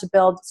we wanted to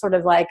build sort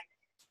of like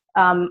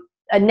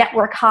a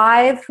network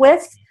hive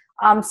with.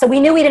 So we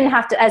knew we didn't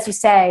have to, as you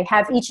say,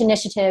 have each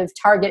initiative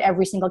target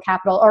every single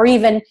capital or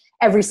even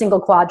every single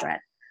quadrant.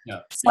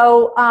 Yeah.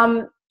 So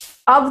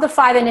of the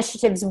 5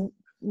 initiatives,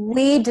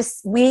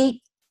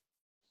 we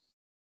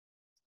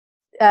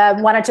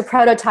wanted to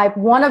prototype.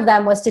 One of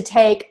them was to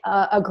take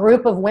a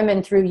group of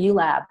women through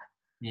ULab.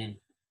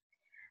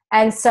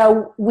 And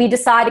so we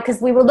decided,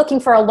 because we were looking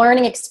for a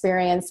learning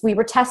experience, we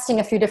were testing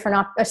a few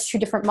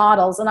different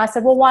models. And I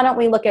said, well, why don't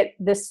we look at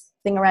this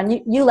thing around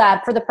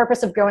ULab for the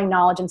purpose of growing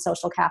knowledge and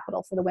social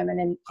capital for the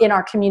women in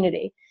our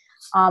community.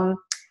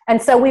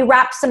 And so we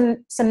wrapped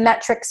some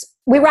metrics.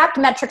 We wrapped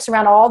metrics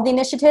around all the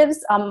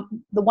initiatives.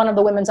 One of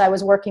the women I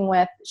was working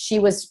with, she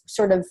was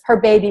her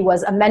baby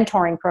was a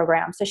mentoring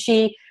program. So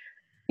she,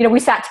 we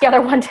sat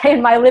together one day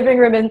in my living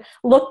room and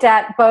looked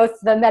at both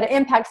the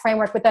MetaImpact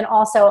framework, but then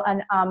also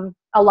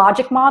a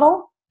logic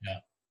model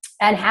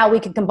and how we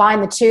could combine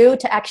the two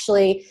to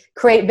actually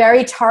create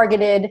very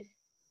targeted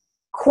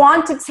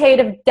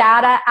quantitative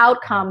data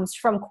outcomes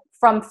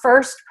from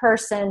first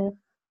person,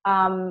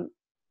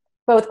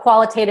 both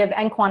qualitative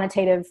and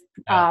quantitative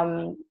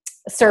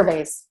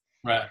surveys.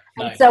 Right.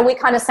 Nice. And so we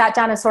kind of sat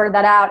down and sorted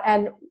that out.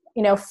 And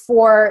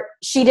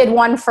she did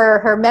one for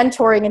her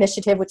mentoring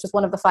initiative, which was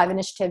one of the 5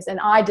 initiatives. And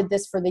I did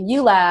this for the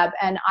U Lab.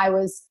 And I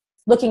was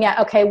looking at,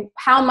 okay,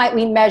 how might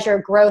we measure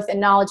growth and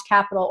knowledge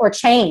capital, or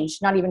change,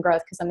 not even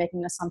growth, because I'm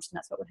making an assumption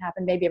that's what would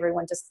happen. Maybe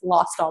everyone just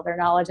lost all their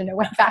knowledge and it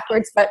went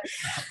backwards,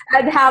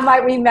 and how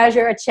might we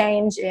measure a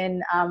change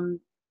in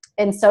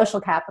social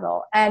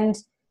capital? And,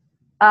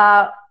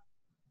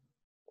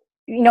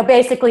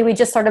 basically we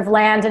just sort of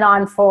landed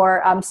on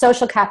for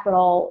social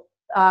capital.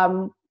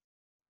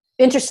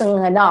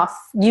 Interestingly enough,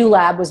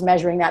 ULab was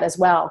measuring that as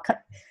well.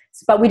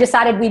 But we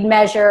decided we'd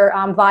measure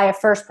via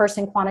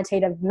first-person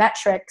quantitative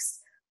metrics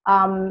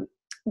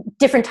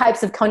different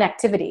types of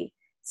connectivity.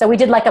 So we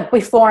did like a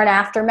before and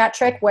after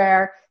metric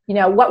where,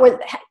 what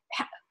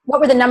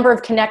were the number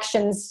of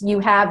connections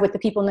you have with the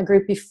people in the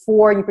group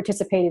before you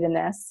participated in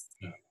this?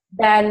 Yeah.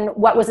 Then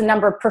what was the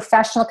number of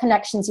professional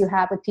connections you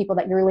have with people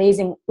that you're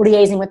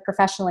liaising with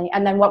professionally?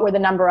 And then what were the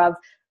number of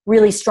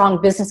really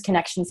strong business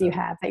connections you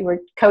have that you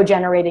were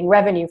co-generating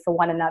revenue for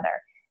one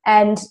another?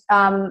 And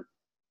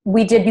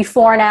we did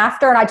before and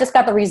after, and I just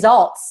got the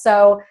results.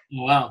 So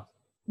wow.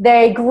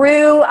 They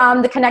grew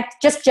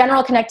just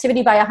general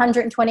connectivity by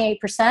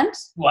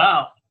 128%.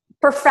 Wow.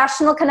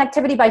 Professional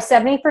connectivity by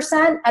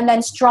 70%, and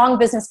then strong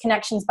business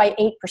connections by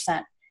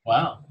 8%.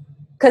 Wow.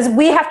 Because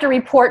we have to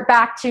report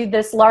back to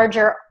this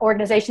larger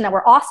organization that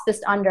we're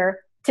auspiced under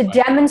to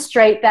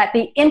demonstrate that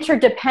the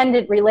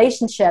interdependent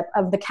relationship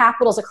of the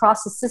capitals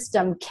across the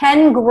system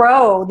can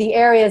grow the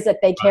areas that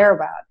they care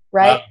about,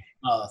 right?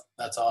 Wow. Oh,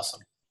 that's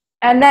awesome.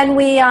 And then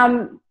we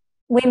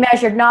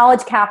measured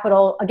knowledge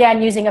capital,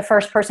 again, using a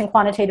first-person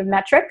quantitative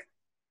metric.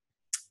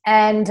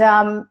 And,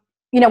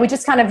 we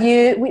just kind of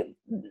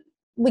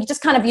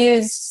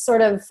used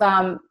sort of,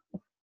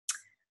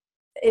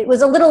 it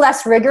was a little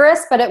less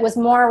rigorous, but it was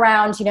more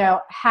around,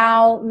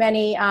 how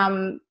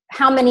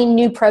many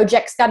new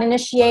projects got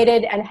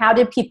initiated and how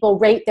did people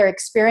rate their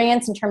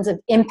experience in terms of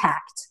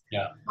impact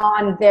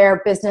on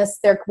their business,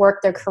 their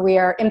work, their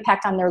career,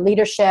 impact on their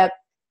leadership,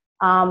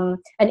 an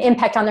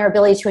impact on their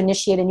ability to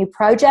initiate a new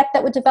project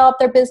that would develop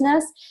their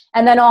business,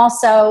 and then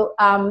also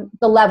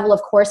the level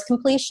of course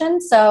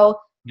completion. So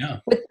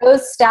with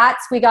those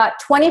stats, we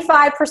got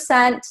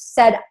 25%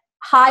 said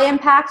high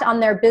impact on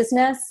their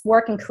business,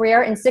 work, and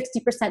career, and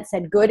 60%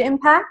 said good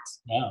impact.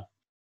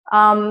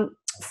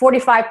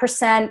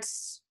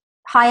 45%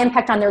 high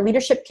impact on their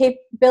leadership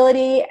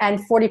capability, and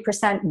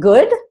 40%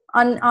 good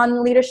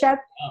on leadership.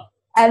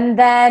 And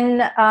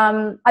then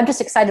I'm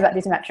just excited about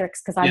these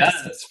metrics because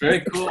it's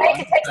very cool. Great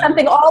to take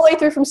something all the way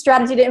through from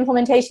strategy to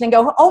implementation and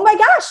go, oh my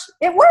gosh,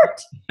 it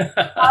worked.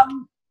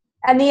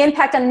 And the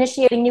impact on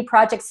initiating new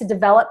projects to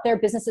develop their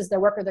businesses, their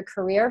work, or their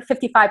career,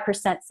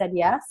 55% said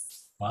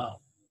yes.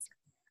 Wow.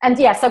 And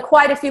so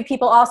quite a few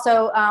people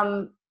also,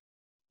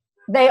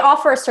 they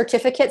offer a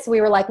certificate. So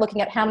we were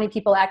looking at how many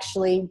people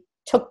actually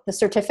took the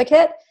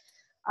certificate.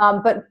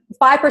 But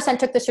 5%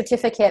 took the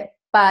certificate,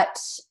 but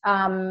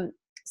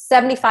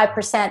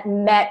 75%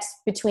 met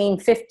between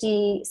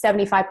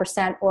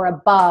 75% or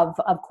above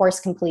of course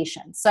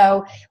completion.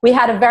 So we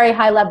had a very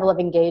high level of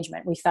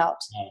engagement, we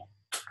felt.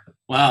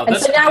 Wow. And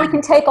so now we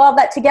can take all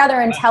that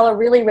together and tell a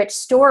really rich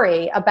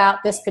story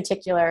about this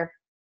particular,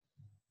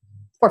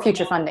 for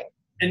future funding.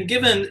 And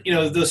given,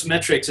 those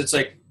metrics, it's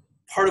like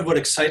part of what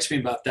excites me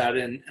about that,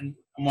 and I'm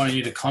wanting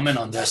you to comment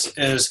on this,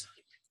 is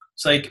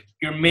it's like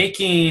you're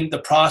making the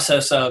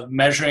process of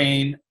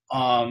measuring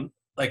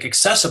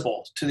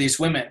accessible to these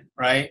women,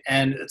 right?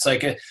 And it's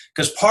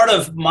because part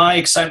of my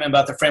excitement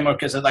about the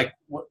framework is it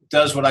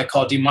does what I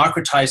call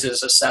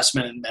democratizes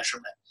assessment and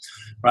measurement,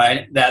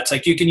 right? That's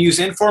you can use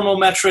informal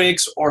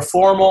metrics or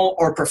formal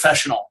or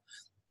professional.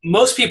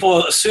 Most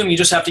people assume you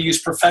just have to use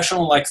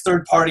professional,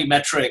 third-party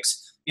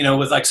metrics,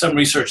 with some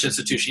research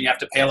institution. You have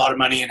to pay a lot of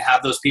money and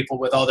have those people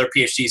with all their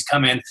PhDs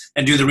come in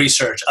and do the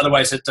research.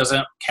 Otherwise, it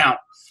doesn't count.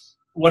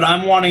 What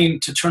I'm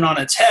wanting to turn on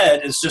its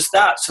head is just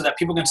that, so that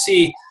people can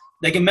see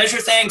they can measure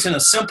things in a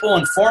simple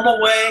and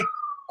formal way,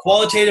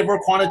 qualitative or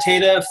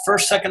quantitative,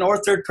 first, second, or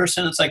third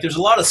person. It's there's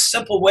a lot of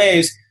simple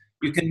ways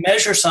you can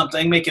measure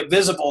something, make it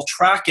visible,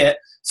 track it,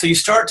 so you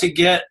start to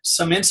get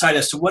some insight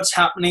as to what's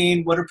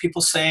happening, what are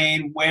people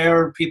saying, where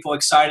are people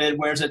excited,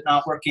 where is it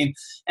not working.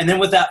 And then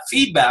with that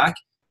feedback,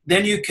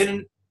 then you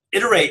can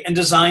iterate and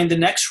design the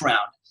next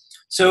round.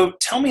 So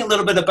tell me a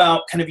little bit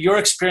about kind of your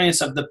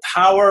experience of the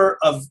power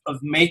of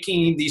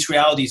making these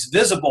realities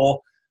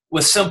visible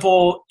with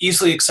simple,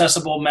 easily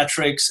accessible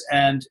metrics,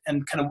 and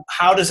kind of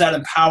how does that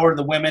empower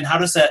the women? How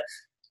does that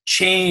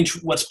change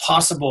what's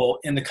possible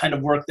in the kind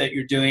of work that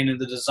you're doing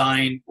and the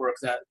design work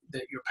that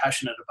you're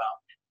passionate about?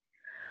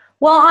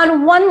 Well,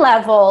 on one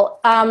level,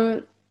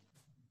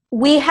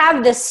 we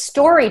have this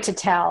story to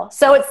tell.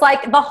 So it's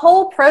the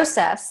whole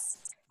process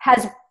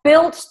has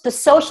built the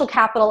social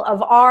capital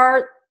of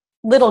our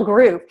little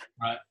group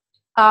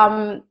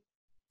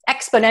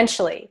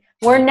exponentially.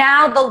 Where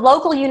now the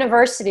local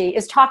university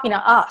is talking to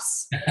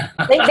us.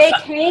 They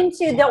came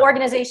to the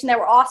organization that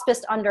we're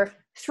auspiced under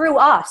through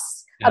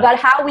us about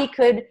how we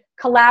could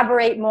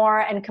collaborate more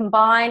and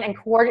combine and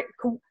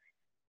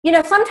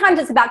sometimes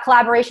it's about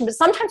collaboration, but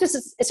sometimes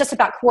it's just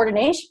about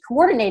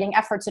coordinating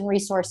efforts and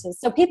resources.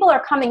 So people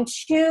are coming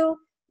to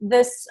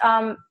this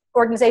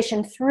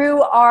organization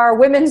through our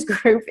women's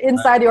group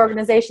inside the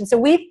organization. So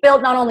we've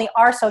built not only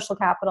our social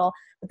capital,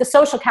 but the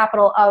social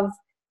capital of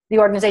the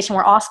organization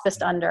we're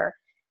auspiced under.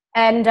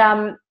 And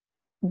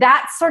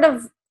that's sort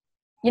of,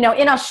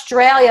 in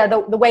Australia,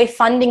 the way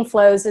funding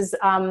flows is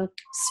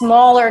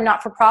smaller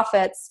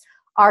not-for-profits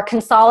are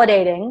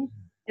consolidating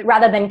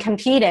rather than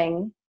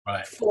competing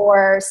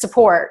for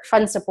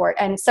fund support.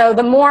 And so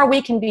the more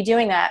we can be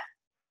doing that,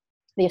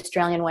 the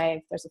Australian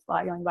way, there's a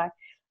fly going by,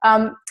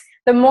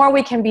 the more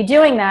we can be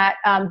doing that,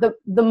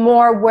 the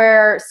more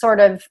we're sort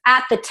of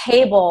at the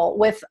table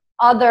with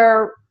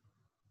other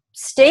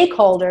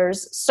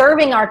stakeholders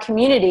serving our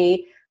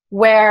community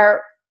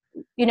where,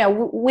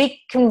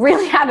 we can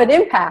really have an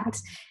impact.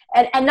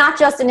 And not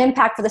just an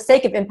impact for the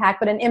sake of impact,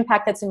 but an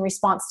impact that's in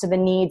response to the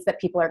needs that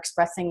people are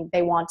expressing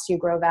they want to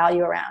grow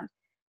value around.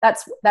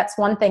 That's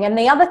one thing. And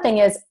the other thing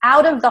is,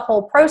 out of the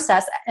whole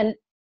process and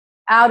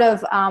out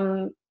of,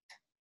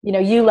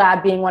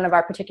 ULab being one of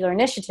our particular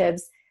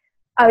initiatives,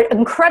 an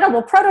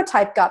incredible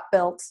prototype got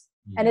built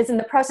and is in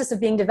the process of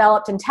being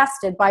developed and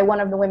tested by one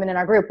of the women in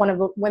our group, one of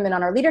the women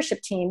on our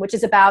leadership team, which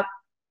is about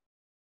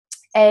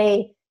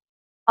an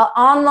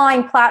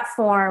online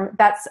platform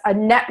that's a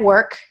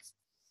network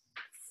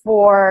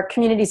for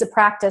communities of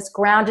practice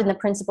grounded in the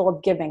principle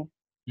of giving.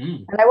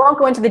 And I won't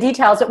go into the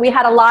details, but we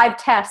had a live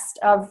test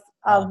of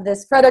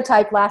this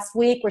prototype last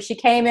week where she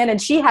came in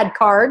and she had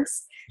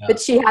cards that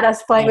she had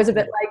us playing. It was a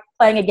bit like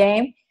playing a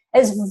game.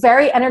 It's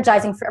very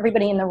energizing for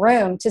everybody in the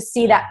room to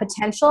see that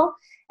potential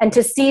and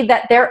to see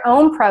that their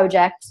own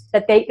project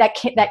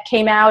that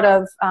came out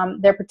of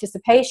their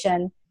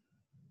participation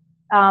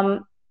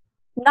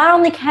not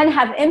only can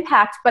have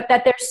impact, but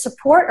that there's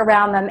support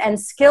around them and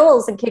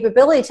skills and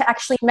capability to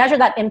actually measure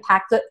that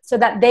impact so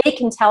that they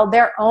can tell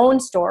their own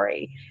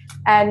story.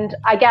 And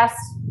I guess,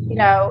 in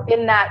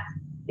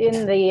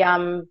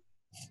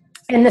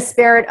the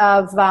spirit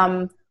of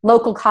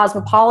local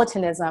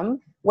cosmopolitanism,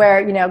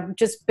 where,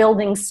 just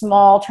building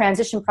small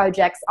transition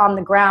projects on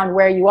the ground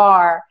where you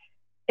are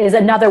is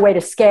another way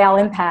to scale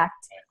impact.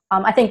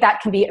 I think that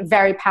can be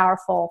very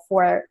powerful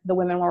for the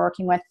women we're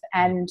working with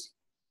and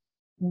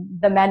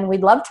the men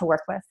we'd love to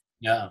work with.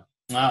 Yeah.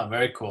 Wow.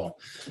 Very cool.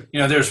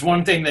 There's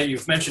one thing that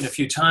you've mentioned a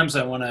few times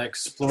I want to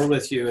explore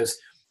with you is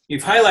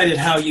you've highlighted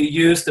how you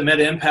use the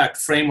MetaImpact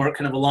framework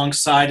kind of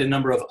alongside a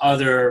number of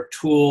other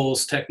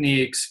tools,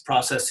 techniques,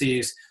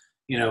 processes,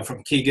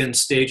 from Keegan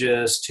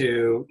stages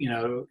to,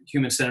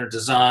 human-centered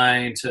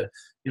design to,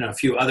 a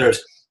few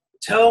others.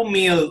 Tell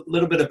me a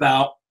little bit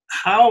about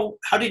how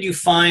did you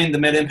find the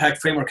MetaImpact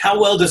framework? How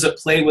well does it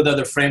play with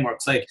other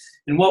frameworks? Like,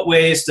 in what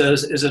ways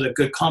is it a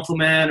good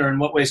complement, or in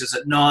what ways is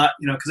it not?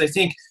 Because I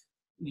think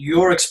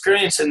your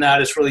experience in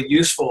that is really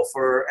useful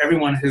for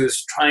everyone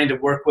who's trying to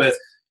work with,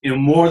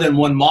 more than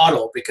one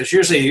model, because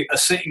usually a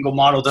single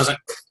model doesn't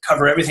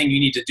cover everything you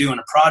need to do in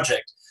a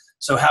project.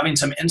 So having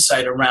some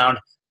insight around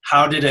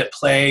how did it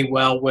play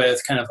well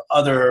with kind of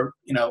other,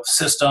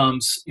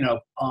 systems,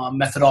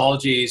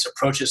 methodologies,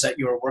 approaches that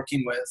you were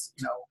working with,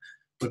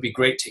 would be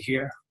great to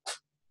hear.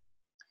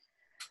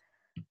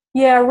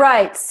 Yeah,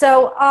 right.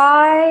 So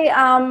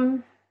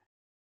I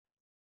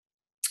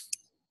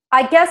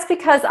guess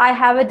because I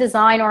have a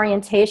design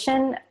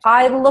orientation,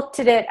 I looked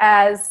at it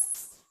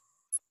as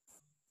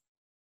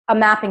a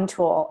mapping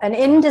tool. And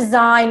in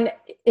design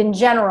in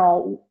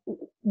general,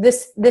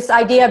 this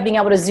idea of being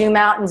able to zoom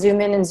out and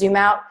zoom in and zoom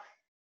out,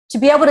 to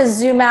be able to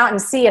zoom out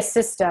and see a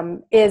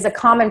system is a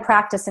common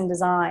practice in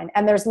design.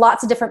 And there's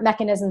lots of different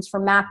mechanisms for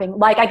mapping.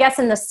 Like, I guess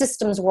in the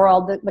systems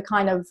world, the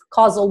kind of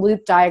causal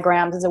loop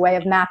diagrams is a way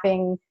of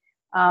mapping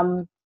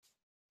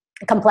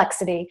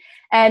complexity.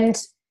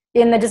 And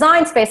in the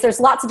design space, there's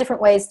lots of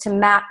different ways to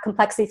map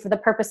complexity for the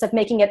purpose of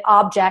making it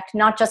object,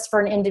 not just for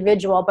an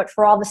individual, but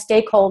for all the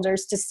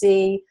stakeholders to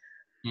see,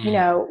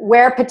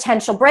 where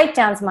potential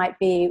breakdowns might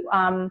be,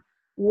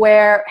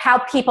 how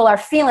people are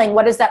feeling,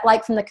 what is that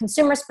like from the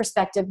consumer's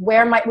perspective,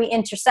 where might we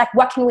intersect,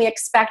 what can we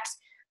expect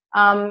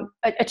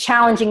a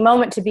challenging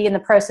moment to be in the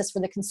process for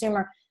the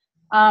consumer.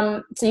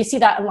 So you see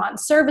that a lot in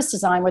service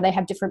design where they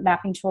have different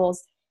mapping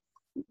tools.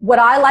 What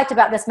I liked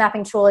about this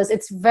mapping tool is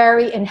it's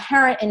very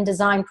inherent in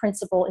design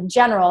principle in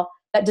general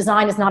that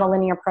design is not a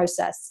linear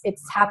process.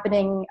 It's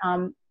happening,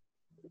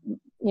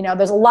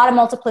 there's a lot of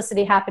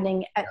multiplicity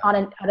happening at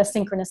a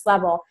synchronous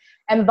level.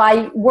 And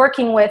by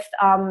working with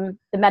the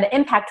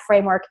MetaImpact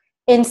framework,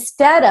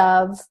 instead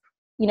of,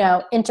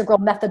 integral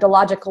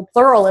methodological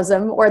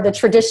pluralism or the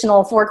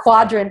traditional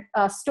 4-quadrant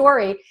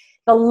story,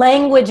 the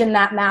language in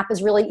that map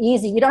is really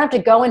easy. You don't have to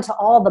go into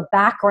all the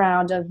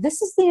background of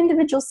this is the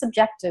individual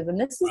subjective and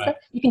this is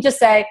you can just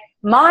say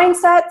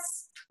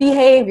mindsets,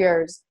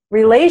 behaviors,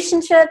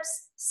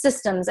 relationships,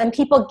 systems, and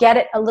people get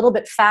it a little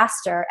bit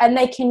faster and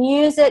they can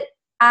use it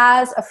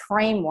as a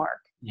framework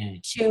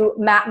to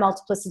map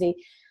multiplicity.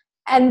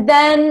 And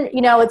then,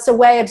 it's a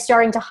way of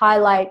starting to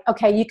highlight,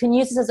 okay, you can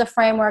use this as a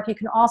framework. You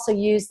can also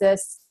use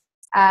this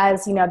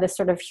as, this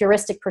sort of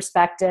heuristic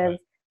perspective.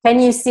 Can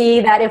you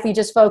see that if we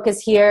just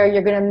focus here,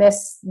 you're going to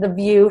miss the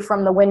view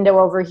from the window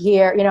over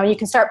here? You know, you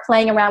can start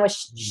playing around with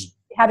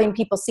having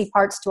people see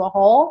parts to a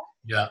whole.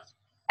 Yeah.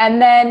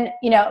 And then,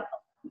 you know,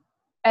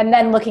 and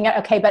then looking at,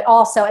 okay, but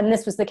also, and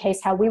this was the case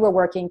how we were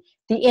working,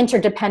 the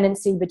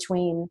interdependency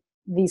between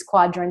these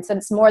quadrants. And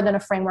it's more than a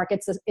framework.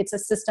 It's a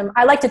system.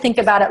 I like to think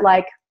about it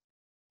like,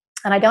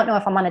 and I don't know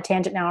if I'm on a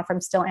tangent now, if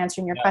I'm still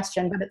answering your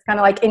question, but it's kind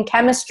of like in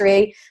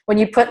chemistry, when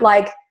you put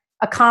like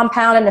a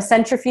compound in a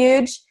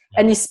centrifuge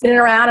and you spin it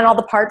around and all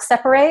the parts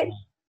separate.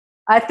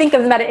 I think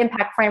of the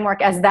MetaImpact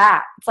framework as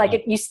that. It's like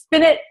if you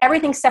spin it,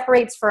 everything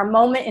separates for a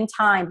moment in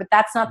time, but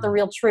that's not the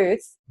real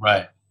truth.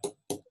 Right.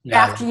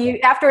 Yeah.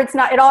 After it's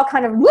not, it all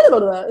kind of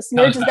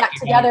merges back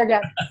together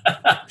again.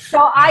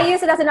 So I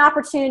use it as an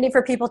opportunity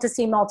for people to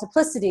see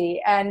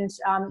multiplicity and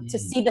to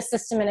see the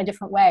system in a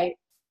different way.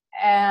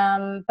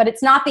 But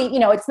it's not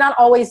it's not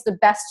always the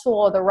best tool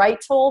or the right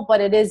tool,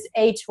 but it is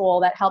a tool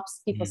that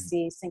helps people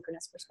see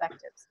synchronous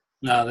perspectives.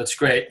 No, that's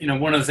great. You know,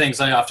 one of the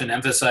things I often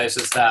emphasize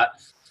is that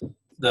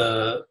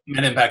the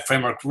MetaImpact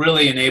framework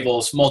really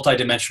enables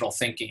multidimensional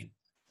thinking.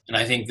 And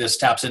I think this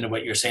taps into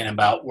what you're saying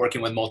about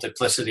working with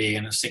multiplicity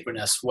in a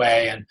synchronous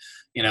way and,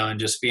 you know, and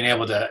just being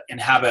able to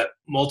inhabit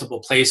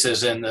multiple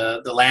places in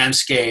the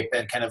landscape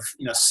and kind of,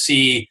 you know,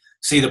 see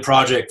the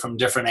project from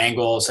different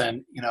angles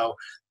and, you know,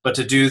 but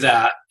to do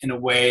that in a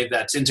way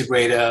that's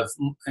integrative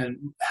and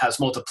has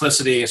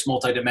multiplicity, it's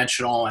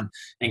multidimensional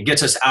and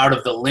gets us out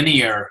of the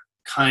linear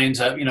kinds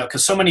of, you know,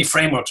 because so many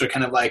frameworks are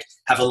kind of like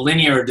have a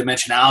linear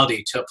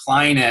dimensionality to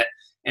applying it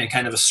in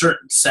kind of a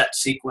certain set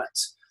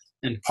sequence.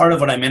 And part of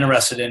what I'm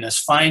interested in is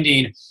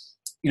finding,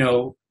 you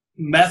know,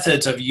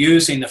 methods of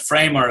using the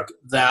framework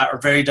that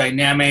are very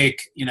dynamic,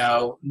 you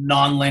know,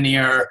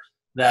 nonlinear,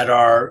 that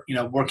are, you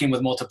know, working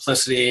with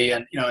multiplicity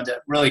and, you know,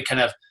 that really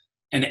kind of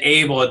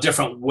enable a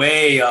different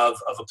way of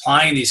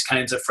applying these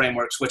kinds of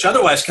frameworks, which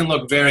otherwise can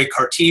look very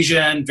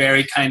Cartesian,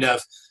 very kind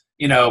of,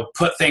 you know,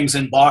 put things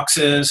in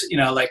boxes, you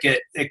know, like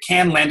it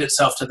can lend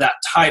itself to that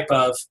type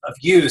of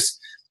use.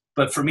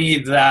 But for me,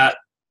 that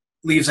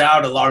leaves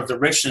out a lot of the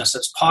richness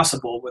that's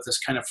possible with this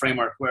kind of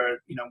framework where,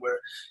 you know,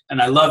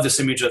 and I love this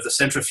image of the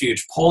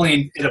centrifuge,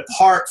 pulling it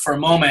apart for a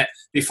moment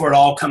before it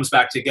all comes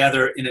back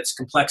together in its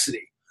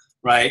complexity,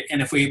 right?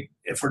 And if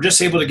we're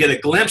just able to get a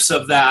glimpse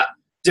of that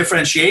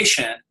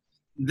differentiation,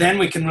 then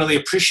we can really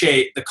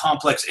appreciate the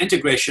complex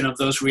integration of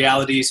those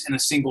realities in a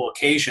single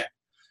occasion,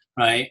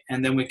 right?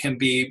 And then we can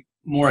be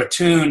more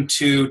attuned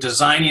to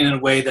designing in a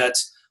way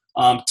that's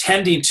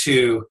tending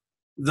to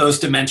those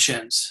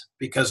dimensions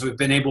because we've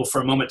been able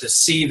for a moment to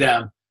see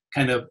them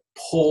kind of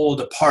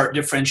pulled apart,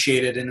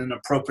 differentiated in an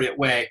appropriate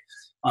way,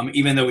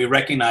 even though we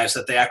recognize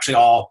that they actually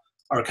all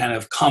are kind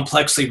of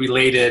complexly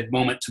related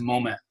moment to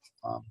moment.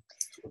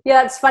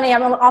 Yeah, it's funny.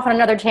 I'm off on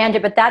another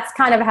tangent, but that's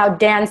kind of how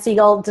Dan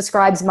Siegel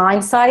describes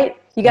mindsight.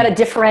 You got to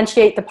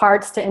differentiate the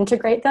parts to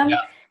integrate them.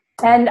 Yeah.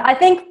 And I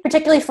think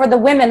particularly for the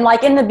women,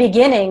 like in the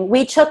beginning,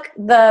 we took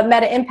the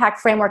MetaImpact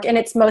framework in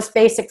its most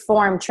basic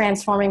form,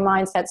 transforming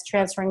mindsets,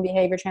 transforming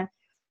behavior,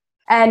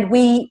 and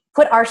we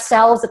put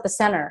ourselves at the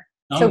center.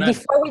 So nice.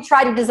 Before we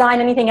tried to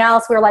design anything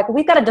else, we were like, well,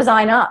 we've got to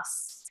design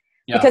us.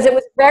 Yeah. Because it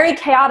was very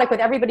chaotic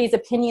with everybody's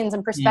opinions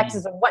and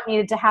perspectives of what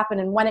needed to happen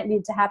and when it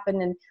needed to happen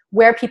and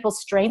where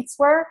people's strengths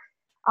were.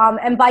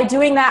 And by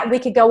doing that, we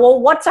could go, well,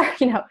 what's our,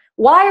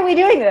 why are we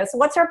doing this?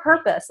 What's our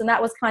purpose? And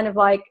that was kind of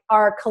like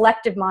our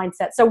collective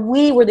mindset. So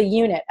we were the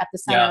unit at the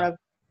center of.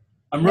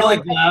 I'm really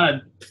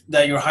glad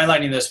that you're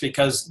highlighting this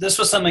because this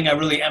was something I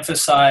really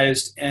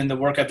emphasized in the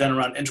work I've done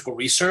around integral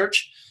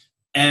research.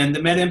 And the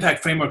MetaImpact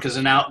framework is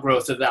an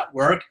outgrowth of that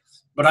work.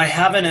 But I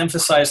haven't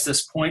emphasized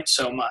this point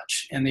so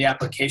much in the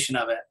application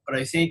of it. But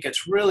I think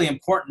it's really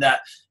important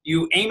that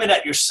you aim it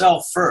at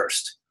yourself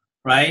first,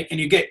 right? And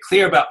you get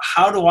clear about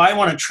how do I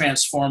want to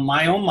transform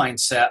my own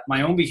mindset,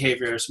 my own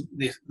behaviors,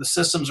 the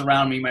systems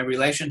around me, my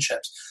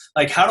relationships.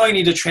 Like how do I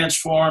need to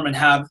transform and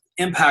have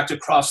impact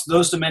across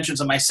those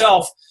dimensions of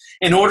myself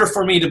in order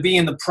for me to be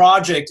in the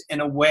project in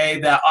a way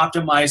that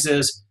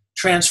optimizes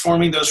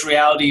transforming those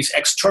realities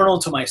external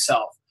to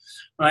myself.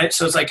 Right?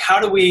 So it's like, how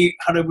do we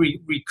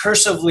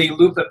recursively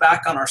loop it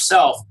back on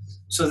ourselves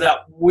so that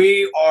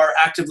we are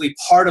actively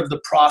part of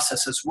the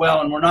process as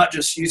well, and we're not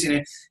just using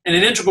it. And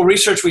in integral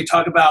research, we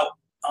talk about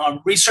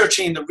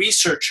researching the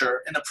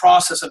researcher in the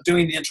process of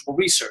doing the integral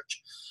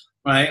research,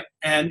 right?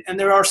 And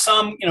there are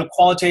some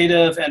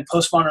qualitative and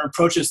postmodern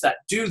approaches that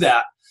do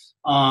that.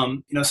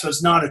 So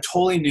it's not a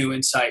totally new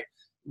insight.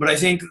 But I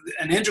think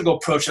an integral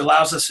approach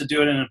allows us to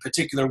do it in a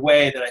particular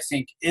way that I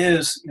think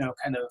is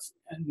kind of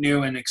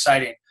new and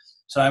exciting.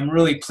 So I'm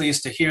really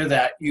pleased to hear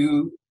that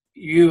you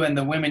and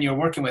the women you're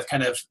working with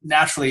kind of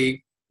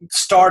naturally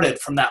started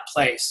from that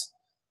place.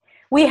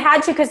 We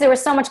had to because there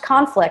was so much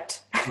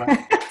conflict.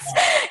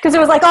 Because it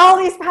was like all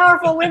these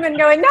powerful women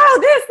going, no,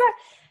 this, that.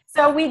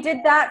 So we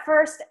did that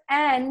first.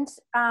 And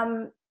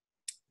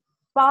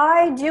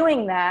by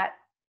doing that,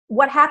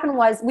 what happened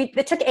was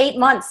it took 8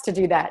 months to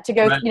do that, to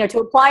go, to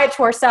apply it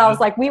to ourselves.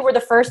 Like we were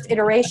the first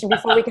iteration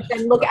before we could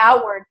then look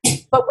outward.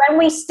 But when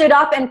we stood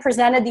up and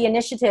presented the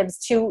initiatives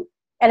to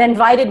and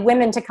invited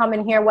women to come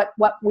and hear what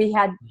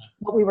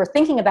we were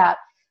thinking about,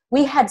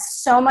 we had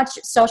so much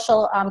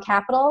social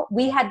capital.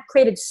 We had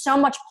created so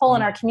much pull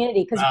in our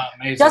community because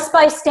just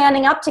by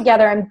standing up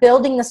together and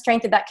building the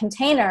strength of that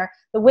container,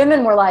 the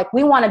women were like,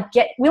 we want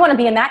to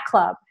be in that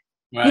club.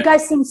 Right. You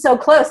guys seem so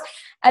close.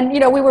 And,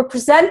 we were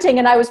presenting,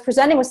 and I was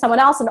presenting with someone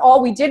else, and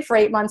all we did for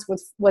 8 months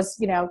was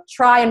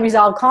try and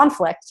resolve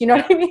conflict. You know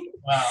what I mean?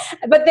 Wow.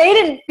 But they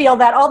didn't feel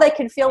that. All they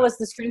could feel was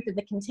the strength of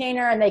the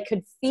container, and they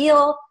could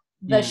feel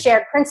the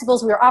shared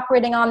principles we were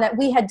operating on that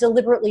we had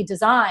deliberately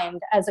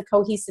designed as a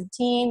cohesive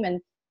team,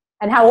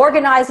 and how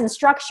organized and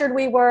structured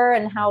we were,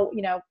 and how,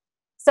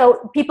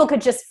 so people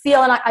could just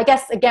feel. And I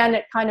guess, again,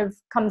 it kind of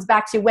comes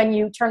back to when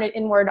you turn it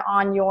inward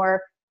on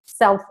your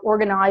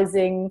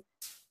self-organizing,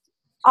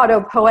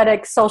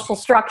 autopoetic social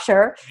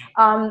structure,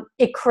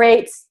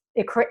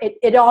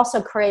 it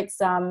also creates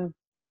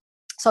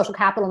social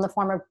capital in the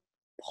form of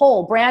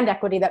pull, brand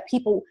equity that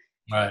people,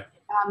 right.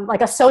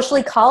 Like a social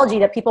ecology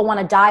that people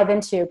want to dive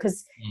into,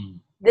 because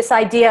this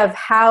idea of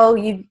how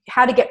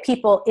to get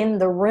people in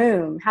the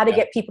room, how to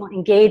get people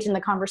engaged in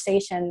the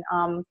conversation,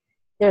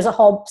 there's a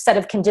whole set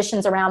of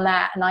conditions around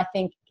that. And I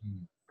think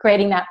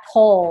creating that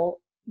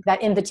pull,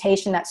 that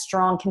invitation, that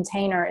strong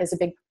container is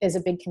a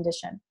big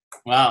condition.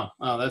 Wow.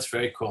 Oh, that's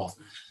very cool.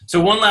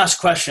 So one last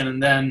question,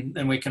 and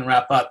then we can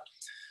wrap up.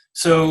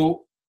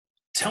 So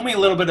tell me a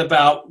little bit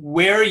about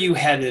where are you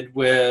headed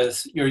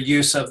with your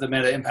use of the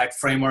MetaImpact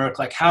framework?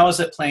 Like, how is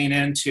it playing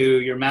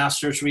into your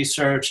master's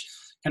research?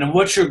 Kind of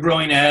what's your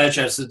growing edge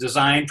as a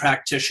design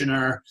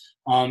practitioner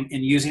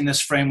in using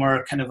this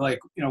framework? Kind of like,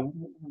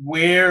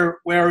 where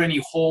are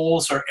any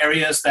holes or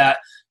areas that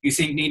you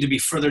think need to be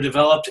further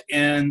developed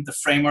in the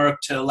framework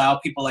to allow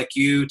people like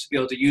you to be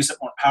able to use it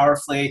more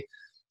powerfully?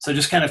 So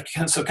just kind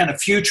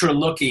of future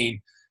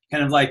looking,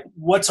 kind of like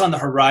what's on the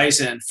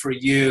horizon for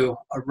you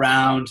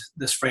around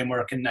this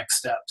framework and next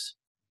steps?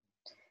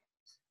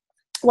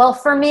 Well,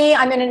 for me,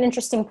 I'm in an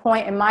interesting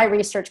point in my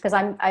research because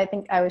I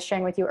think I was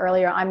sharing with you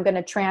earlier, I'm going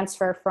to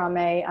transfer from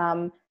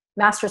a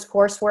master's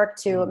coursework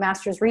to a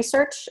master's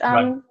research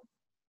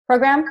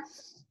program.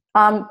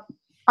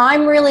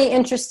 I'm really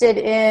interested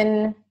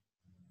in,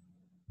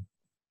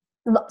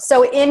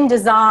 so in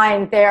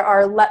design,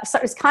 so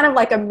it's kind of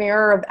like a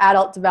mirror of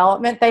adult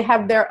development. They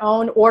have their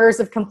own orders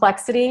of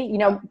complexity,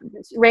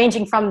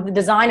 ranging from the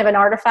design of an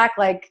artifact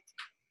like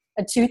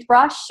a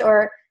toothbrush,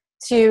 or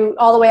to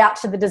all the way out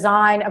to the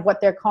design of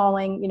what they're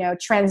calling,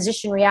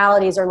 transition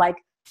realities, or like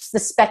the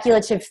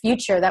speculative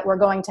future that we're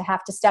going to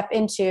have to step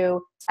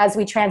into as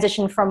we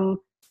transition from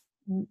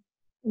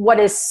what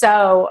is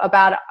so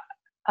about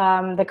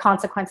the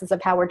consequences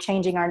of how we're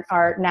changing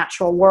our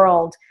natural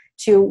world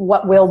to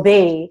what will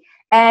be,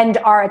 and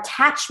our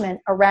attachment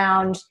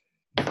around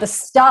the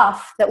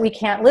stuff that we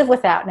can't live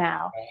without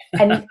now,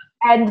 and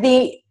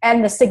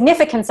the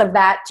significance of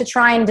that, to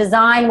try and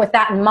design with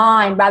that in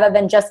mind rather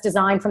than just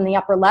design from the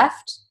upper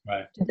left,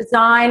 right. To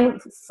design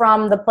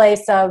from the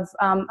place of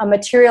a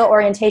material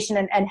orientation,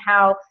 and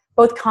how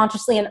both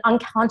consciously and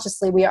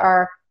unconsciously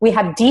we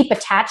have deep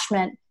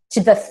attachment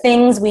to the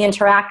things we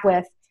interact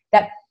with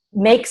that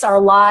makes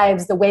our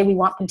lives the way we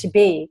want them to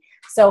be.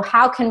 So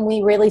how can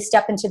we really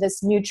step into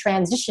this new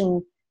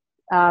transition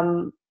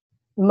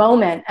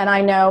moment? And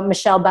I know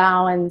Michelle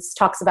Bowens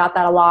talks about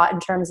that a lot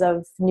in terms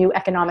of new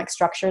economic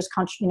structures,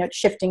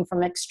 shifting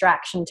from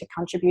extraction to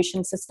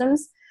contribution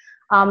systems.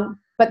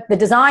 But the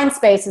design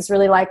space is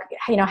really like,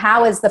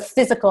 how is the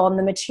physical and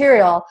the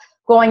material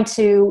going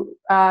to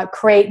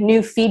create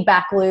new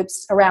feedback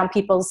loops around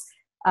people's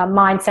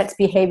mindsets,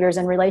 behaviors,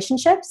 and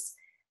relationships?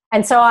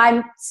 And so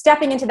I'm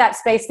stepping into that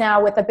space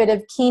now with a bit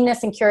of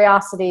keenness and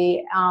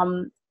curiosity.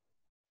 And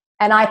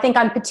I think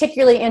I'm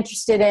particularly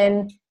interested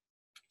in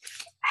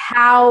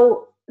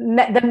how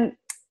the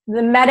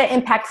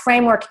MetaImpact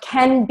framework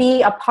can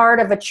be a part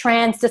of a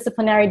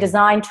transdisciplinary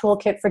design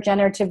toolkit for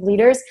generative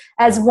leaders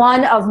as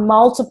one of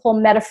multiple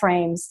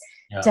metaframes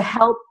to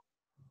help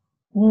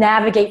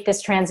navigate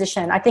this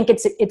transition. I think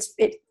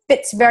it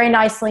fits very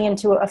nicely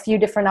into a few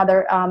different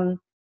other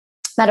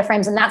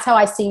metaframes, and that's how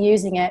I see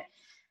using it.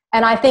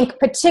 And I think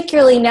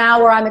particularly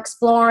now where I'm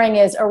exploring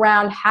is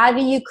around how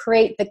do you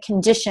create the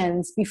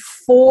conditions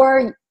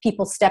before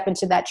people step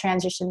into that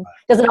transition?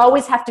 Does it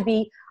always have to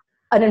be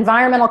an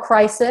environmental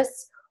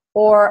crisis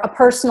or a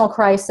personal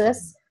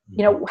crisis?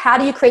 How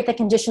do you create the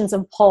conditions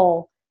of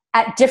pull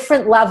at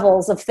different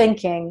levels of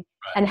thinking?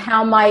 And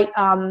how might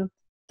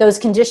those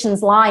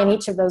conditions lie in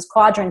each of those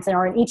quadrants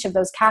or in each of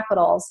those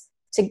capitals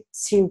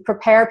to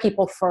prepare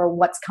people for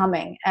what's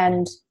coming?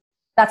 And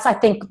that's, I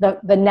think,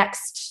 the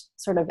next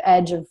sort of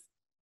edge of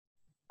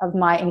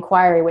my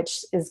inquiry,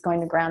 which is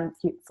going to ground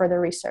further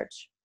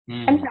research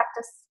and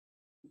practice.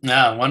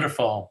 Yeah,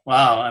 wonderful.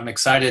 Wow, I'm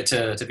excited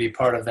to be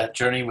part of that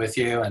journey with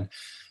you. And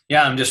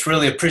yeah, I'm just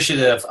really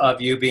appreciative of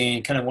you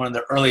being kind of one of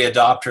the early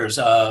adopters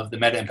of the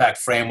MetaImpact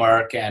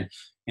framework, and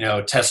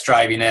test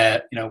driving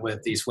it,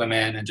 with these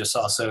women, and just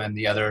also in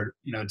the other,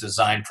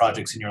 design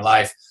projects in your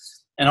life.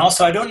 And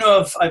also, I don't know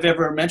if I've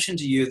ever mentioned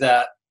to you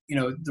that,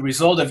 the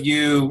result of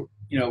you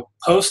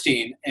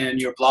posting in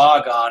your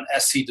blog on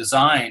SC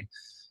Design,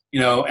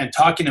 and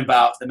talking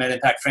about the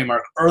MetaImpact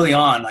framework early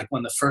on, like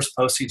one of the first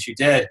postings you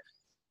did,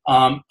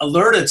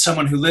 alerted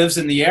someone who lives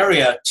in the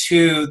area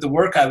to the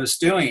work I was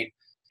doing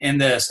in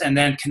this, and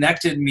then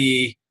connected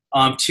me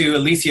to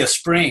Alethea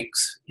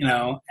Springs,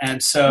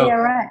 and so, yeah,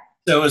 right.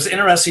 So it was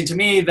interesting to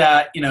me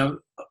that,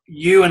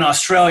 you in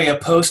Australia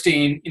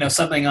posting,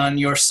 something on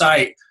your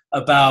site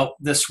about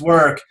this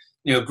work,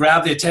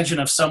 grabbed the attention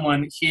of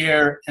someone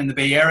here in the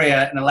Bay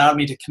Area and allowed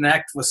me to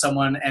connect with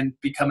someone and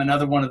become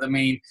another one of the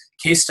main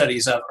case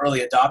studies of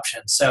early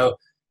adoption. So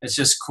it's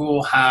just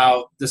cool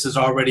how this is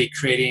already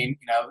creating,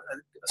 a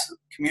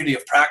community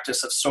of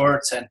practice of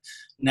sorts, and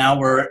now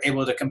we're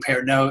able to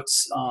compare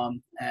notes,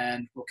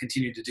 and we'll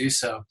continue to do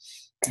so.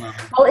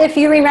 Well, if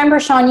you remember,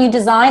 Sean, you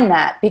designed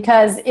that,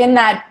 because in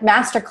that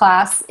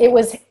masterclass,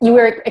 you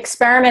were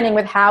experimenting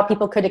with how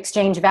people could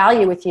exchange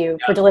value with you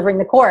for delivering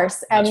the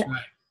course. And That's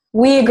right.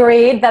 We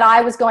agreed that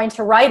I was going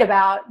to write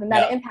about the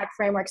MetaImpact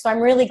framework. So I'm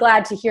really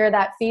glad to hear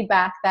that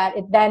feedback, that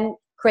it then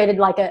created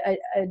like a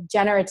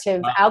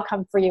generative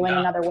outcome for you in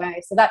another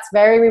way. So that's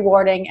very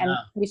rewarding, and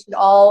we should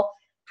all,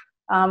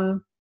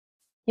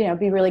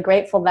 be really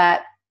grateful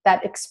that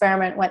that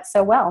experiment went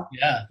so well.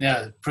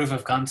 Yeah, proof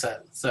of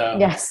concept. So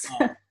yes.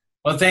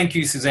 Well, thank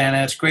you,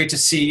 Susanna. It's great to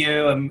see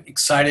you. I'm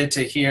excited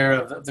to hear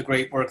of the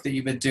great work that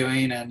you've been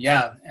doing, and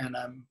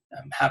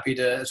I'm happy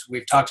to, as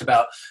we've talked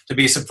about, to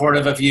be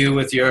supportive of you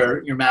with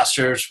your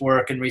master's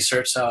work and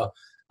research. So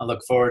I look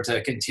forward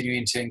to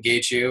continuing to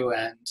engage you,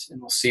 and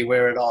we'll see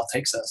where it all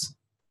takes us.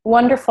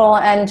 Wonderful.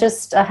 And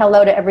just a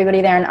hello to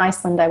everybody there in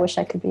Iceland. I wish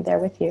I could be there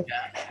with you.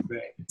 Yeah,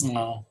 great.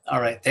 Well,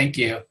 all right. Thank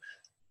you.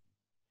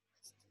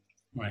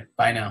 All right.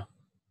 Bye now.